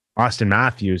 it's Austin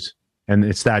Matthews, and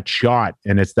it's that shot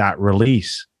and it's that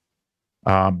release.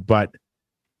 But,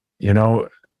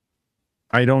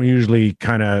 I don't usually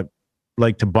kind of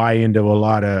like to buy into a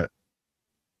lot of,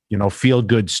 feel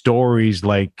good stories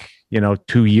like,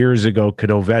 2 years ago, could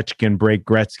Ovechkin break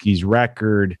Gretzky's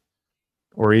record?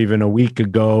 Or even a week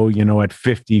ago, at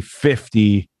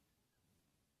 50-50.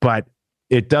 But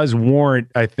it does warrant,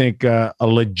 I think, a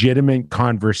legitimate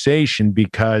conversation,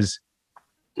 because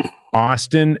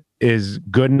Austin is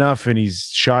good enough and he's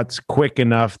shots quick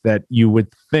enough that you would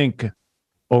think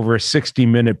over a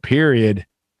 60-minute period,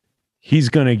 he's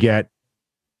going to get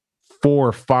 4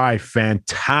 or 5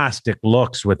 fantastic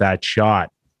looks with that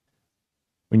shot.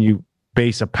 When you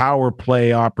base a power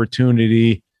play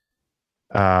opportunity,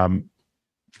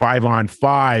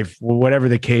 5-on-5, whatever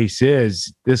the case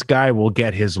is, this guy will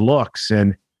get his looks,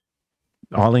 and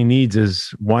all he needs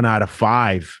is 1 out of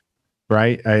 5,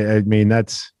 right? I mean,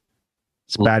 it's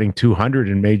batting 200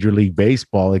 in Major League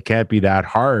Baseball. It can't be that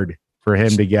hard for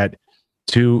him to get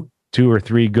two or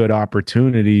three good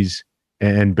opportunities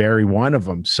and bury one of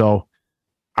them. So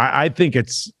I think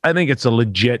it's a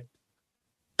legit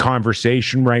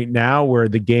conversation right now where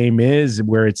the game is,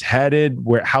 where it's headed,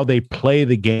 how they play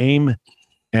the game.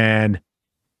 And,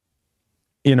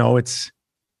 it's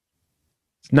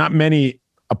not many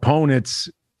opponents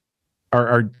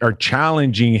are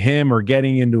challenging him or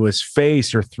getting into his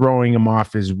face or throwing him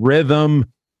off his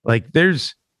rhythm. Like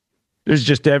there's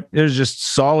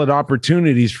just solid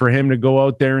opportunities for him to go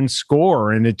out there and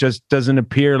score. And it just doesn't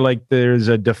appear like there's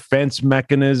a defense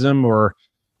mechanism or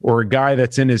a guy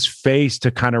that's in his face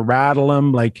to kind of rattle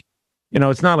him. Like,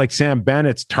 it's not like Sam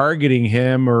Bennett's targeting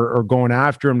him or going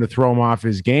after him to throw him off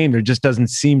his game. There just doesn't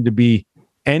seem to be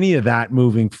any of that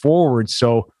moving forward.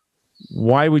 So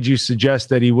why would you suggest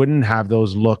that he wouldn't have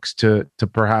those looks to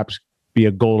perhaps be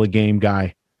a goal a game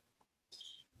guy?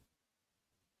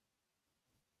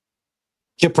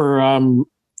 Kipper,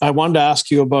 I wanted to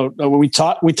ask you about, we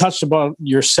touched about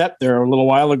your set there a little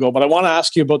while ago, but I want to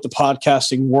ask you about the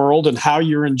podcasting world and how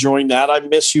you're enjoying that. I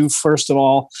miss you, first of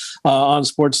all, on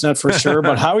Sportsnet for sure,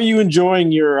 but how are you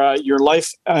enjoying your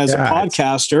life as a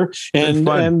podcaster,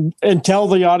 and tell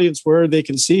the audience where they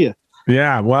can see you?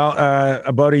 Yeah, well,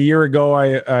 about a year ago,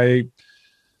 I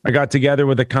got together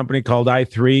with a company called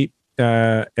i3,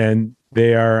 and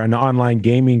they are an online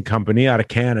gaming company out of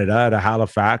Canada, out of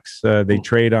Halifax. They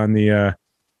trade on the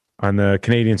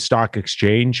Canadian Stock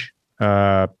Exchange.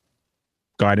 Got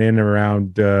in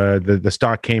around the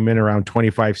stock came in around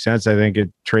 25 cents. I think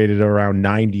it traded around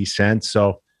 90 cents.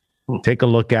 So take a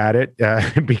look at it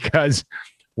because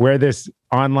where this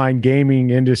online gaming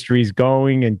industry is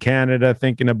going in Canada,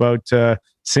 thinking about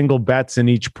single bets in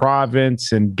each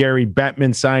province and Gary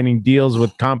Bettman signing deals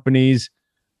with companies.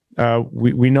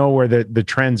 We know where the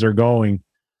trends are going.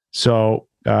 So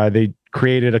they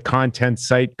created a content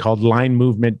site called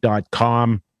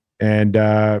linemovement.com,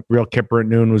 and Real Kipper at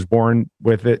Noon was born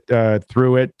with it,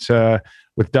 through it,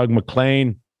 with Doug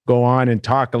MacLean. Go on and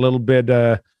talk a little bit,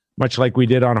 much like we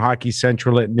did on Hockey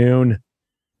Central at noon.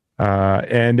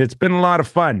 And it's been a lot of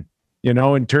fun,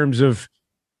 in terms of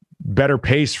better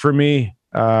pace for me,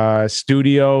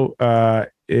 studio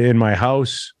in my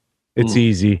house. It's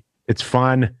easy. It's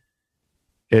fun.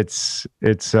 It's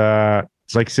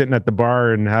like sitting at the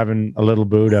bar and having a little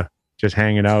Buddha, just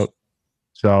hanging out.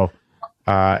 So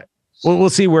we'll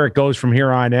see where it goes from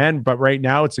here on in. But right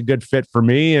now, it's a good fit for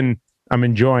me, and I'm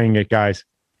enjoying it, guys.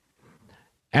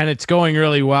 And it's going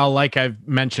really well. Like I've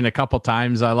mentioned a couple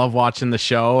times, I love watching the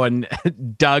show, and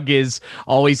Doug is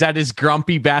always at his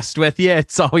grumpy best with you.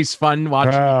 It's always fun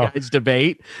watching you guys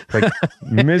debate. Like,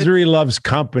 misery loves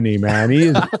company, man.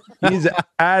 He's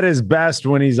at his best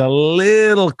when he's a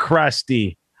little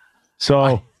crusty.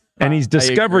 So, and he's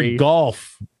discovered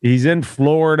golf. He's in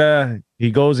Florida. He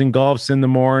goes and golfs in the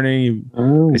morning.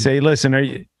 They say,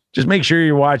 listen, just make sure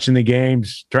you're watching the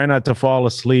games. Try not to fall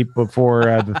asleep before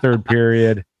the third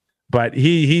period. But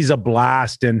he's a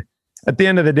blast. And at the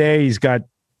end of the day, he's got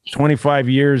 25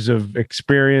 years of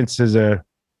experience as a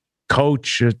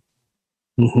coach,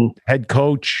 head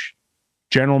coach,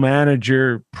 general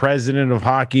manager, president of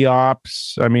hockey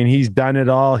ops. I mean, he's done it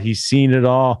all. He's seen it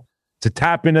all. To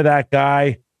tap into that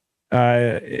guy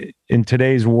in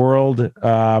today's world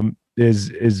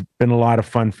is been a lot of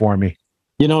fun for me.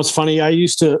 It's funny. I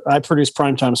produced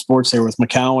Primetime Sports there with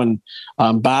McCowan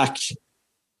back.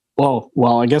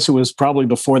 Well, I guess it was probably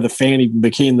before the Fan even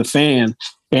became the Fan.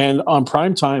 And on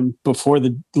Primetime, before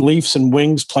the Leafs and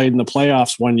Wings played in the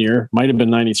playoffs one year, might have been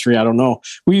 93, I don't know.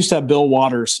 We used to have Bill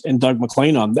Waters and Doug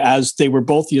MacLean on, as they were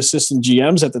both the assistant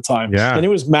GMs at the time. Yeah. And it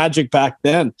was magic back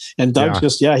then. And Doug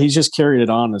he's just carried it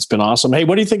on. It's been awesome. Hey,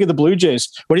 what do you think of the Blue Jays?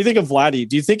 What do you think of Vladdy?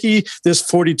 Do you think this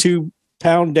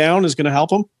 42-pound down is going to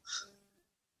help him?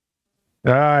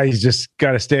 He's just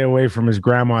got to stay away from his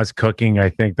grandma's cooking. I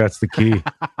think that's the key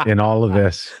in all of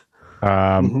this.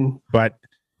 But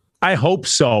I hope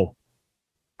so.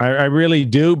 I really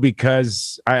do,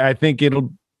 because I think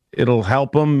it'll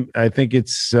help him. I think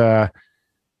it's and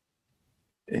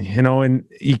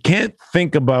you can't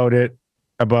think about it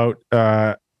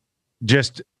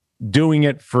just doing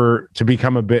it to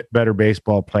become a bit better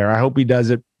baseball player. I hope he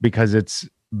does it because it's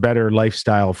better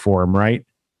lifestyle for him, right?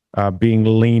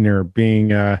 Being leaner, being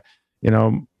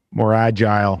more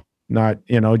agile, not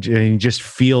he just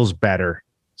feels better.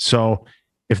 So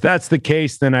if that's the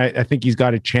case, then I think he's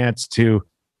got a chance to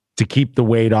keep the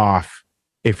weight off.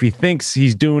 If he thinks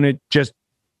he's doing it just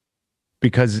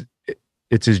because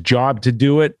it's his job to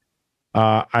do it,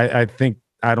 I think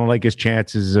I don't like his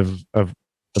chances of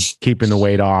keeping the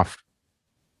weight off.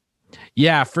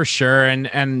 Yeah, for sure.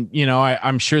 And you know,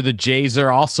 I'm sure the Jays are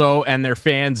also, and their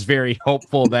fans, very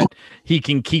hopeful that he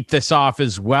can keep this off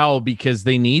as well, because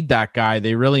they need that guy.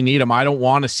 They really need him. I don't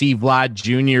want to see Vlad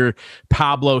Jr.,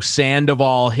 Pablo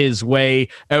Sandoval his way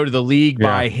out of the league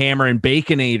by hammering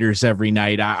Baconators every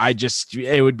night.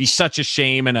 It would be such a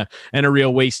shame and a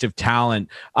real waste of talent.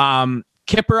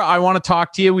 Kipper, I want to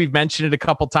talk to you. We've mentioned it a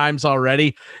couple times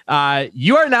already.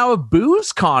 You are now a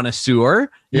booze connoisseur.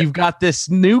 Yeah. You've got this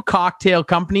new cocktail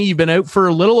company. You've been out for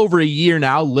a little over a year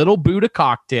now, Little Buddha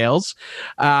Cocktails.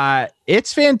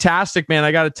 It's fantastic, man.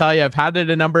 I got to tell you, I've had it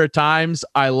a number of times.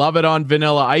 I love it on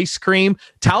vanilla ice cream.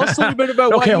 Tell us a little bit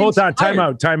about okay, hold on. Time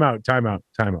out.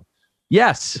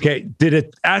 Yes. Okay. Did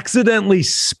it accidentally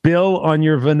spill on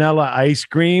your vanilla ice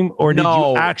cream, or did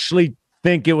you actually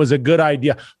think it was a good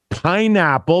idea?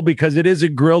 Pineapple, because it is a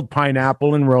grilled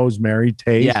pineapple and rosemary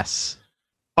taste. Yes.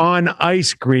 On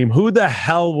ice cream. Who the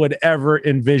hell would ever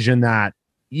envision that?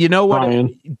 You know what?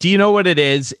 Do you know what it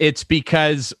is? It's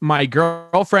because my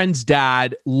girlfriend's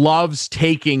dad loves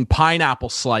taking pineapple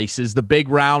slices, the big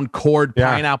round cord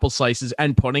pineapple slices,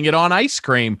 and putting it on ice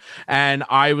cream. And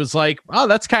I was like, oh,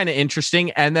 that's kind of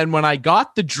interesting. And then when I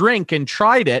got the drink and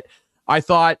tried it, I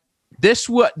thought this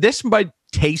might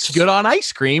taste good on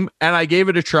ice cream, and I gave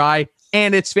it a try,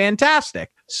 and it's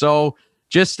fantastic. So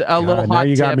just a little hot now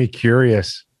you tip. got me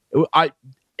curious.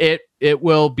 It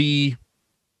will be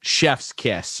chef's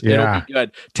kiss. Yeah. It'll be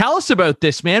good. Tell us about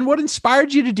this, man. What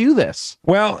inspired you to do this?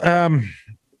 Well,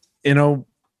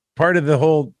 part of the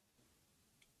whole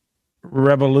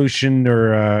revolution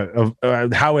or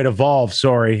how it evolved,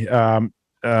 around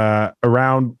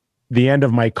the end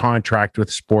of my contract with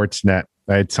Sportsnet.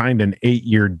 I had signed an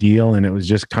 8-year deal, and it was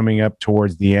just coming up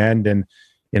towards the end. And,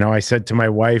 I said to my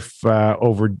wife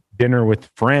over dinner with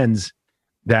friends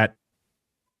that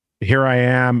here I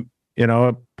am,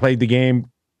 played the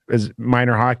game as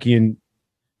minor hockey in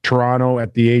Toronto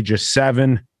at the age of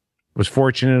 7, was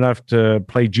fortunate enough to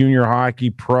play junior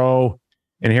hockey pro.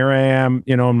 And here I am,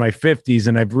 in my 50s,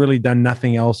 and I've really done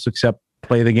nothing else except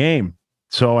play the game.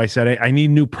 So I said, I need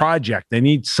a new project. I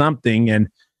need something. And,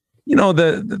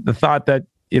 the thought that,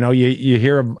 you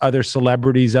hear of other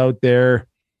celebrities out there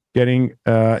getting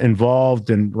involved,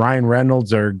 and Ryan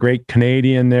Reynolds, our great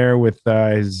Canadian there with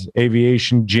his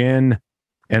aviation gin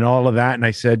and all of that. And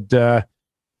I said,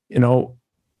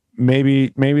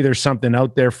 maybe there's something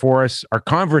out there for us. Our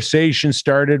conversation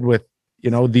started with,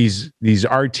 these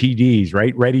RTDs,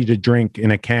 right? Ready to drink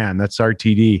in a can. That's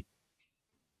RTD.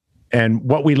 And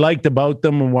what we liked about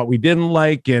them and what we didn't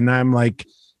like. And I'm like,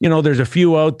 there's a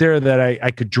few out there that I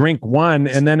could drink one,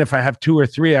 and then if I have 2 or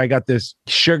 3, I got this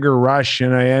sugar rush,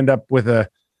 and I end up with a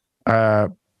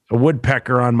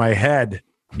woodpecker on my head,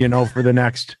 for the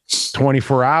next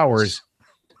 24 hours.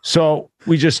 So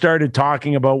we just started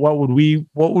talking about what would we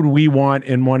want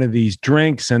in one of these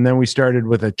drinks, and then we started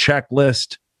with a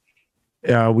checklist.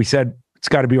 We said it's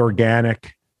got to be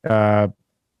organic, got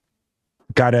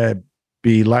to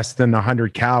be less than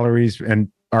 100 calories,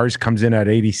 and ours comes in at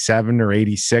 87 or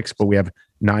 86, but we have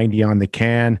 90 on the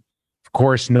can. Of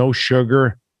course, no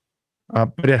sugar,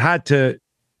 but it had to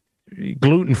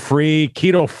gluten-free,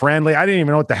 keto-friendly. I didn't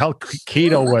even know what the hell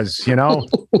keto was,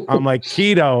 I'm like,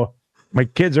 keto. My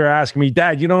kids are asking me,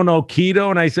 Dad, you don't know keto?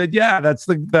 And I said, yeah, that's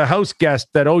the house guest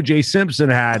that O.J. Simpson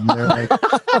had. And they're like,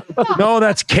 no,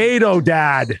 that's keto,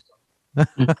 Dad.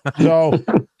 So,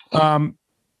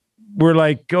 we're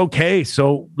like, okay,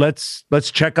 so let's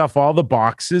check off all the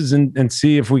boxes and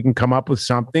see if we can come up with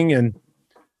something. And,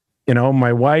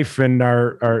 my wife and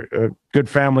our good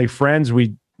family friends,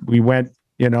 we went,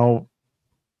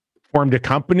 formed a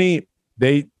company.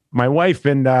 My wife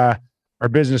and our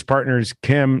business partners,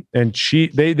 Kim, and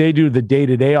they do the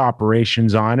day-to-day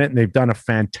operations on it, and they've done a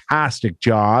fantastic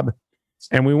job.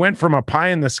 And we went from a pie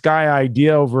in the sky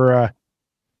idea over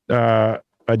a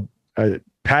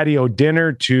patio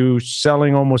dinner to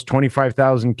selling almost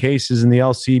 25,000 cases in the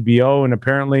LCBO, and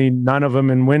apparently none of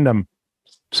them in Wyndham.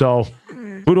 So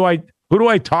who do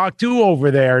I talk to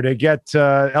over there to get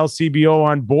LCBO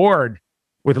on board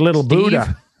with Little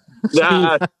Buddha?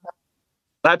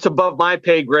 That's above my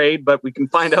pay grade, but we can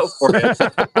find out for you.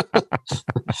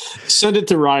 Send it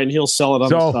to Ryan. He'll sell it on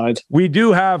the side. We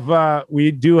do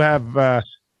have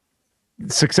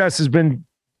success has been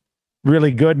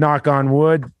really good, knock on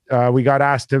wood. We got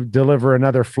asked to deliver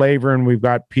another flavor, and we've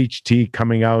got peach tea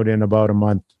coming out in about a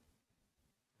month.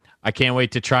 I can't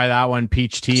wait to try that one.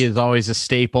 Peach tea is always a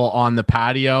staple on the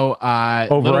patio.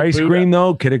 Over ice cream,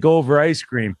 though? Could it go over ice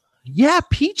cream? Yeah,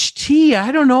 peach tea.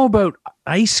 I don't know about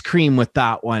ice cream with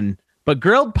that one, but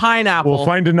grilled pineapple. We'll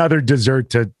find another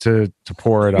dessert to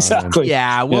pour it on. Exactly.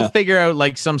 Yeah, we'll figure out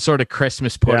like some sort of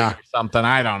Christmas pudding or something.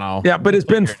 I don't know. Yeah, but it's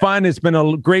been fun. It's been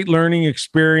a great learning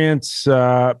experience.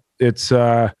 It's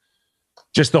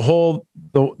just the whole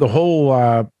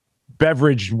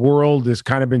beverage world has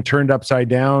kind of been turned upside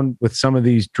down with some of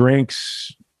these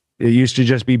drinks. It used to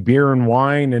just be beer and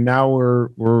wine, and now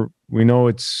we know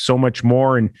it's so much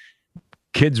more. And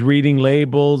kids reading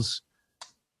labels,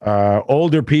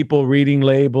 older people reading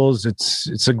labels.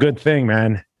 It's a good thing,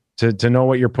 man, to know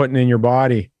what you're putting in your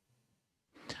body.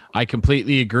 I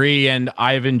completely agree, and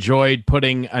I've enjoyed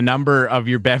putting a number of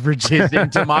your beverages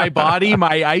into my body,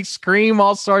 my ice cream,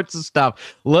 all sorts of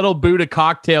stuff. Little Buddha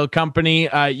Cocktail Company.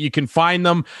 You can find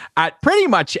them at pretty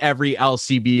much every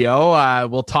LCBO.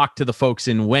 We'll talk to the folks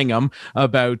in Wingham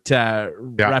about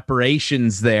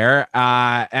reparations there.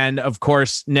 And of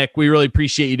course, Nick, we really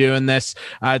appreciate you doing this.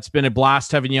 It's been a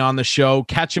blast having you on the show.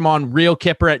 Catch him on Real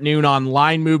Kipper at noon on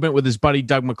Line Movement with his buddy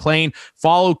Doug McLean.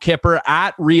 Follow Kipper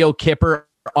at Real Kipper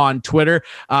on Twitter.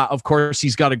 Of course,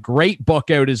 he's got a great book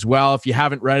out as well. If you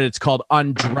haven't read it, it's called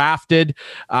Undrafted.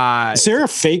 Is there a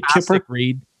fake Kipper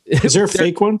read? Is there a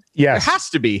fake one? Yes, there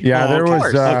has to be. Yeah, there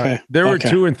was. There were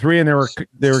 2 and 3, and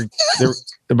they were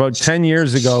about 10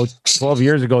 years ago, 12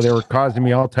 years ago. They were causing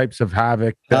me all types of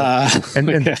havoc.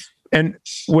 And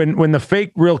when the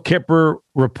fake Real Kipper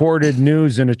reported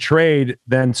news in a trade,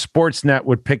 then Sportsnet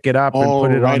would pick it up and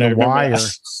put it on the wire.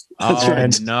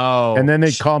 And then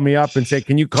they'd call me up and say,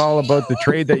 "Can you call about the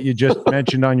trade that you just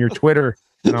mentioned on your Twitter?"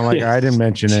 And I'm like, "I didn't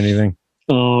mention anything."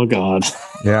 Oh God.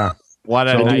 Yeah. What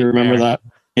a nightmare. You remember that?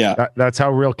 Yeah. That's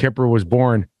how Real Kipper was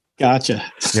born. Gotcha.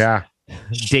 Yeah.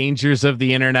 Dangers of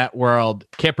the internet world.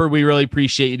 Kipper, we really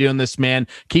appreciate you doing this, man.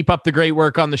 Keep up the great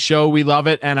work on the show. We love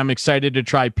it, and I'm excited to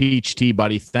try peach tea,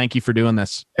 buddy. Thank you for doing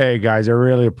this. Hey guys, I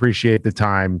really appreciate the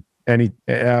time.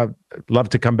 Love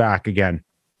to come back again.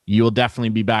 You will definitely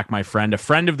be back, my friend. A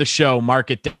friend of the show,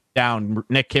 mark it down.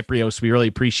 Nick Kypreos, we really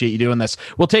appreciate you doing this.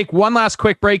 We'll take one last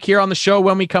quick break here on the show.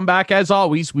 When we come back, as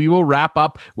always, we will wrap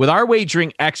up with our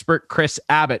wagering expert, Chris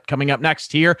Abbott, coming up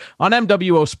next here on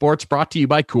MWO Sports, brought to you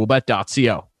by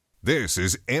CoolBet.co. This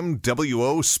is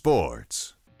MWO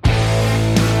Sports.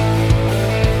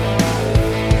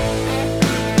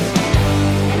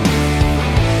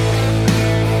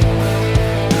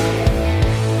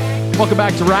 Welcome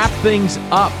back to wrap things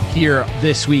up here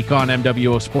this week on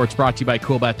MWO Sports, brought to you by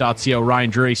CoolBet.co. Ryan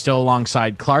Drury still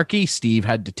alongside Clarky. Steve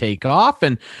had to take off,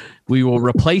 and we will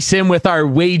replace him with our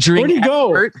wagering expert.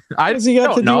 Where'd he go?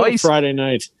 I don't know. Friday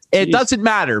night. It doesn't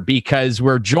matter because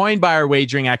we're joined by our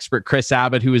wagering expert, Chris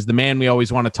Abbott, who is the man we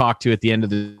always want to talk to at the end of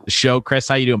the show. Chris,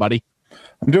 how you doing, buddy?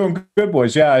 I'm doing good,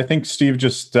 boys. Yeah, I think Steve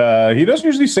just he doesn't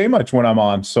usually say much when I'm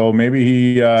on, so maybe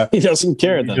he doesn't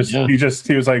care.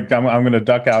 He was like, I'm going to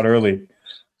duck out early.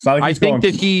 It's not like he's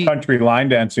going country line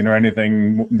dancing or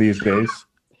anything these days.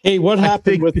 Hey, what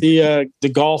happened with the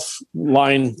golf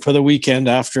line for the weekend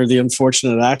after the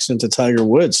unfortunate accident to Tiger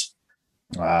Woods?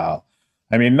 Wow.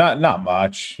 I mean, not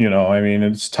much, you know. I mean,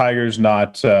 it's Tiger's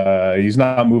not he's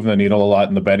not moving the needle a lot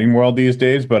in the betting world these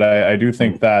days, but I do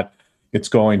think that it's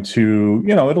going to,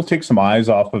 you know, it'll take some eyes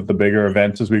off of the bigger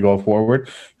events as we go forward.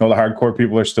 You know, the hardcore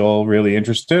people are still really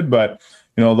interested, but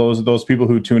you know, those people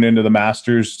who tune into the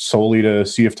Masters solely to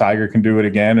see if Tiger can do it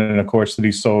again, and of course that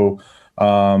he's so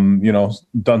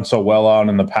done so well on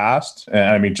in the past. And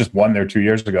I mean, just won there 2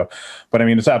 years ago. But I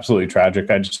mean, it's absolutely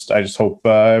tragic. I just hope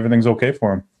everything's okay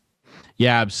for him.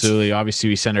 Yeah, absolutely. Obviously,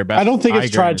 we send our best. I don't think it's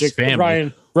tragic,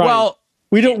 Ryan. Well,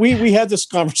 we don't. We had this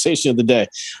conversation the other day.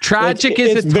 Tragic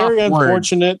it's a very tough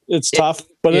unfortunate. Word. It's tough,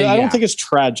 but I don't think it's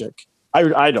tragic.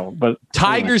 I don't. But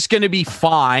Tiger's going to be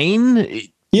fine.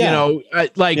 Yeah. You know,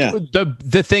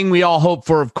 the thing we all hope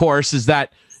for, of course, is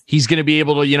that he's going to be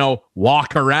able to, you know,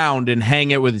 walk around and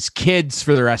hang out with his kids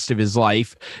for the rest of his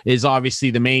life is obviously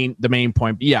the main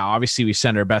point. But yeah, obviously we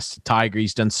send our best to Tiger.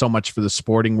 He's done so much for the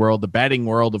sporting world, the betting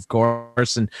world, of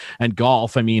course, and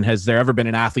golf. I mean, has there ever been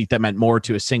an athlete that meant more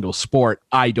to a single sport?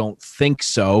 I don't think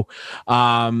so.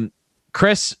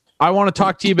 Chris, I want to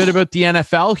talk to you a bit about the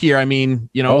NFL here. I mean,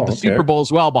 you know, the Super Bowl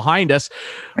is well behind us.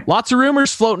 Lots of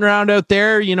rumors floating around out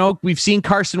there. You know, we've seen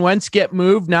Carson Wentz get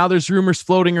moved. Now there's rumors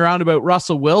floating around about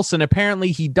Russell Wilson.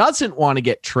 Apparently he doesn't want to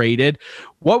get traded.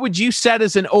 What would you set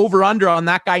as an over-under on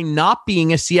that guy not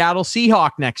being a Seattle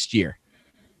Seahawk next year?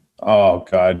 Oh,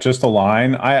 God, just a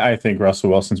line. I think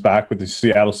Russell Wilson's back with the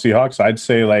Seattle Seahawks. I'd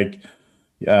say, like,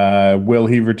 will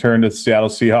he return to the Seattle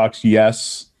Seahawks?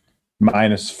 Yes.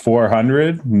 minus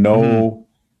 400. No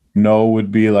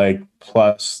would be like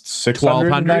plus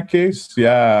 600 in that case.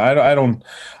 Yeah, I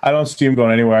don't see him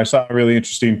going anywhere. I saw a really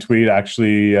interesting tweet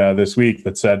actually this week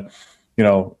that said, you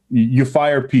know, you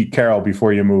fire Pete Carroll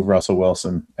before you move Russell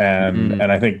Wilson, and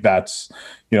I think that's,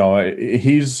 you know,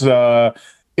 he's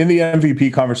in the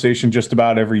MVP conversation just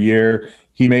about every year.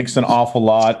 He makes an awful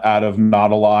lot out of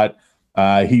not a lot.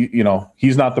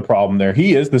 He's not the problem there.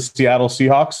 He is the Seattle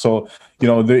Seahawks. So, you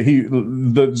know,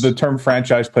 the term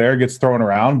franchise player gets thrown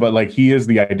around, but like he is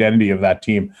the identity of that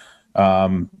team.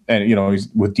 And, you know, he's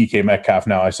with DK Metcalf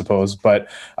now, I suppose, but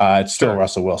it's still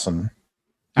Russell Wilson.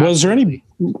 Do you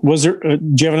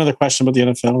have another question about the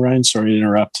NFL, Ryan? Sorry to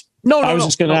interrupt. I was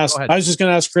just going to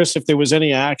ask Chris if there was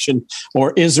any action,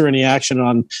 or is there any action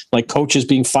on like coaches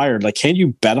being fired? Like, can you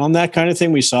bet on that kind of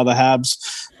thing? We saw the Habs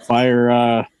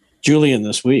fire Julian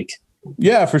this week.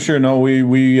 Yeah, for sure. No,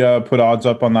 we put odds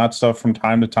up on that stuff from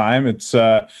time to time. It's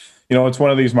you know, it's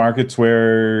one of these markets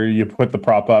where you put the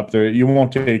prop up there. You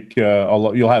won't take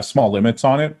you'll have small limits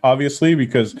on it, obviously,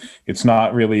 because it's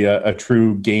not really a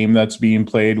true game that's being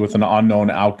played with an unknown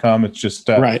outcome. It's just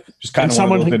right. Just kind of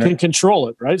someone can control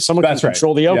it, right? Someone can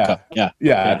control the outcome. Yeah.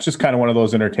 It's just kind of one of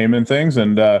those entertainment things,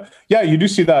 and you do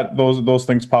see that those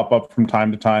things pop up from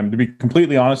time to time. To be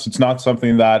completely honest, it's not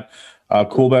something that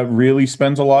Coolbet really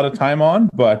spends a lot of time on,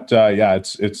 but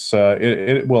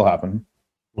it will happen.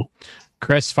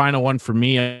 Chris, final one for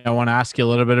me. I want to ask you a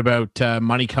little bit about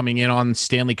money coming in on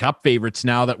Stanley Cup favorites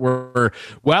now that we're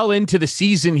well into the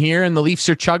season here and the Leafs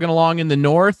are chugging along in the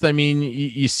North. I mean,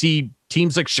 you see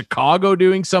teams like Chicago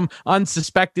doing some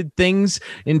unsuspected things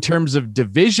in terms of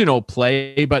divisional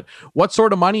play, but what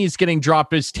sort of money is getting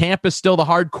dropped? Is Tampa still the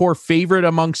hardcore favorite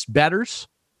amongst bettors?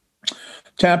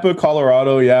 Tampa,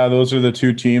 Colorado, yeah, those are the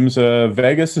two teams.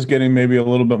 Vegas is getting maybe a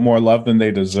little bit more love than they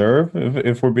deserve,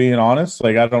 if we're being honest.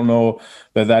 Like, I don't know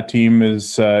that team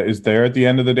is there at the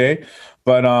end of the day,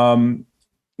 but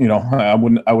you know,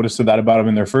 I would have said that about them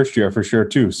in their first year for sure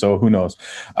too. So who knows?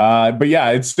 But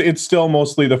yeah, it's still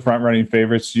mostly the front running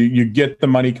favorites. You get the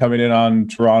money coming in on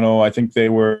Toronto. I think they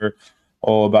were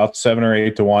about 7 or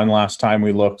 8 to 1 last time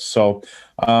we looked. So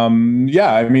I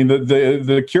mean,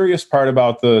 the curious part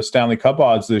about the Stanley Cup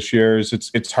odds this year is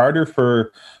it's harder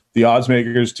for the odds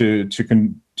makers to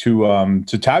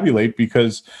tabulate,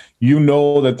 because you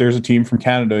know that there's a team from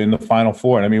Canada in the Final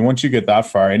Four. And I mean, once you get that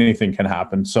far, anything can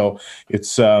happen. So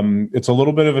it's a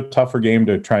little bit of a tougher game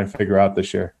to try and figure out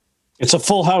this year. It's a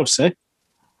full house, eh?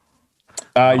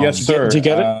 Yes, sir. Did you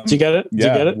get it? Did you get it?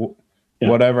 Yeah. Did you get it? Yeah.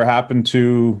 Whatever happened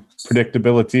to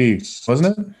predictability,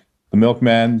 wasn't it? The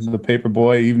Milkman, the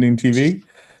Paperboy, evening TV.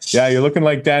 Yeah, you're looking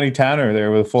like Danny Tanner there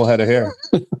with a full head of hair.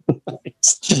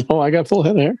 Oh, I got full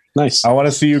head of hair. Nice. I want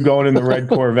to see you going in the red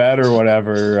Corvette or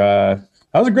whatever.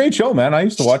 That was a great show, man. I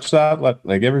used to watch that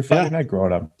like every Friday night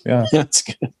growing up. Yeah, that's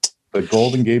good. The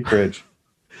Golden Gate Bridge.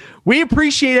 We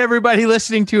appreciate everybody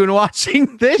listening to and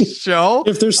watching this show.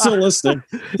 If they're still listening.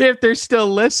 If they're still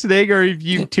listening, or if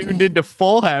you tuned into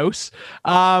Full House,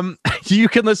 you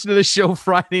can listen to the show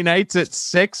Friday nights at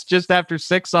 6, just after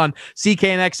 6 on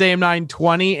CKNX AM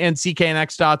 920 and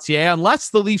CKNX.ca, unless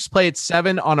the Leafs play at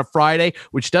 7 on a Friday,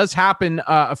 which does happen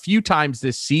a few times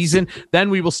this season.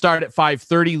 Then we will start at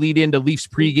 5:30, lead into Leafs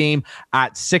pregame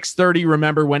at 6:30.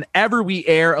 Remember, whenever we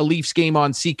air a Leafs game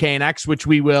on CKNX, which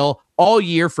we will all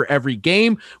year for every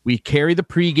game, we carry the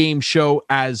pregame show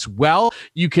as well.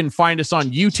 You can find us on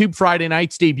YouTube Friday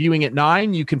nights, debuting at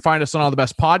 9. You can find us on all the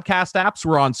best podcast apps.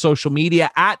 We're on social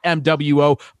media at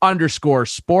MWO_sports.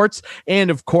 And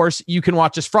of course, you can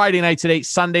watch us Friday nights at 8,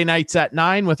 Sunday nights at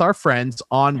 9 with our friends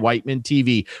on Whiteman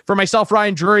TV. For myself,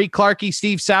 Ryan Drury, Clarkie,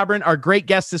 Steve Sabrin, our great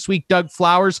guest this week, Doug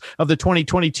Flowers of the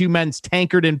 2022 Men's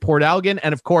Tankard in Port Elgin,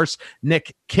 and of course,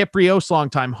 Nick Kyprios,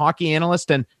 longtime hockey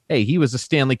analyst, and hey, he was a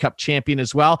Stanley Cup champion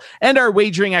as well. And our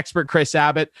wagering expert, Chris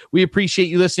Abbott. We appreciate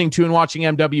you listening to and watching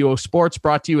MWO Sports,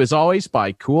 brought to you as always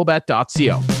by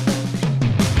CoolBet.co.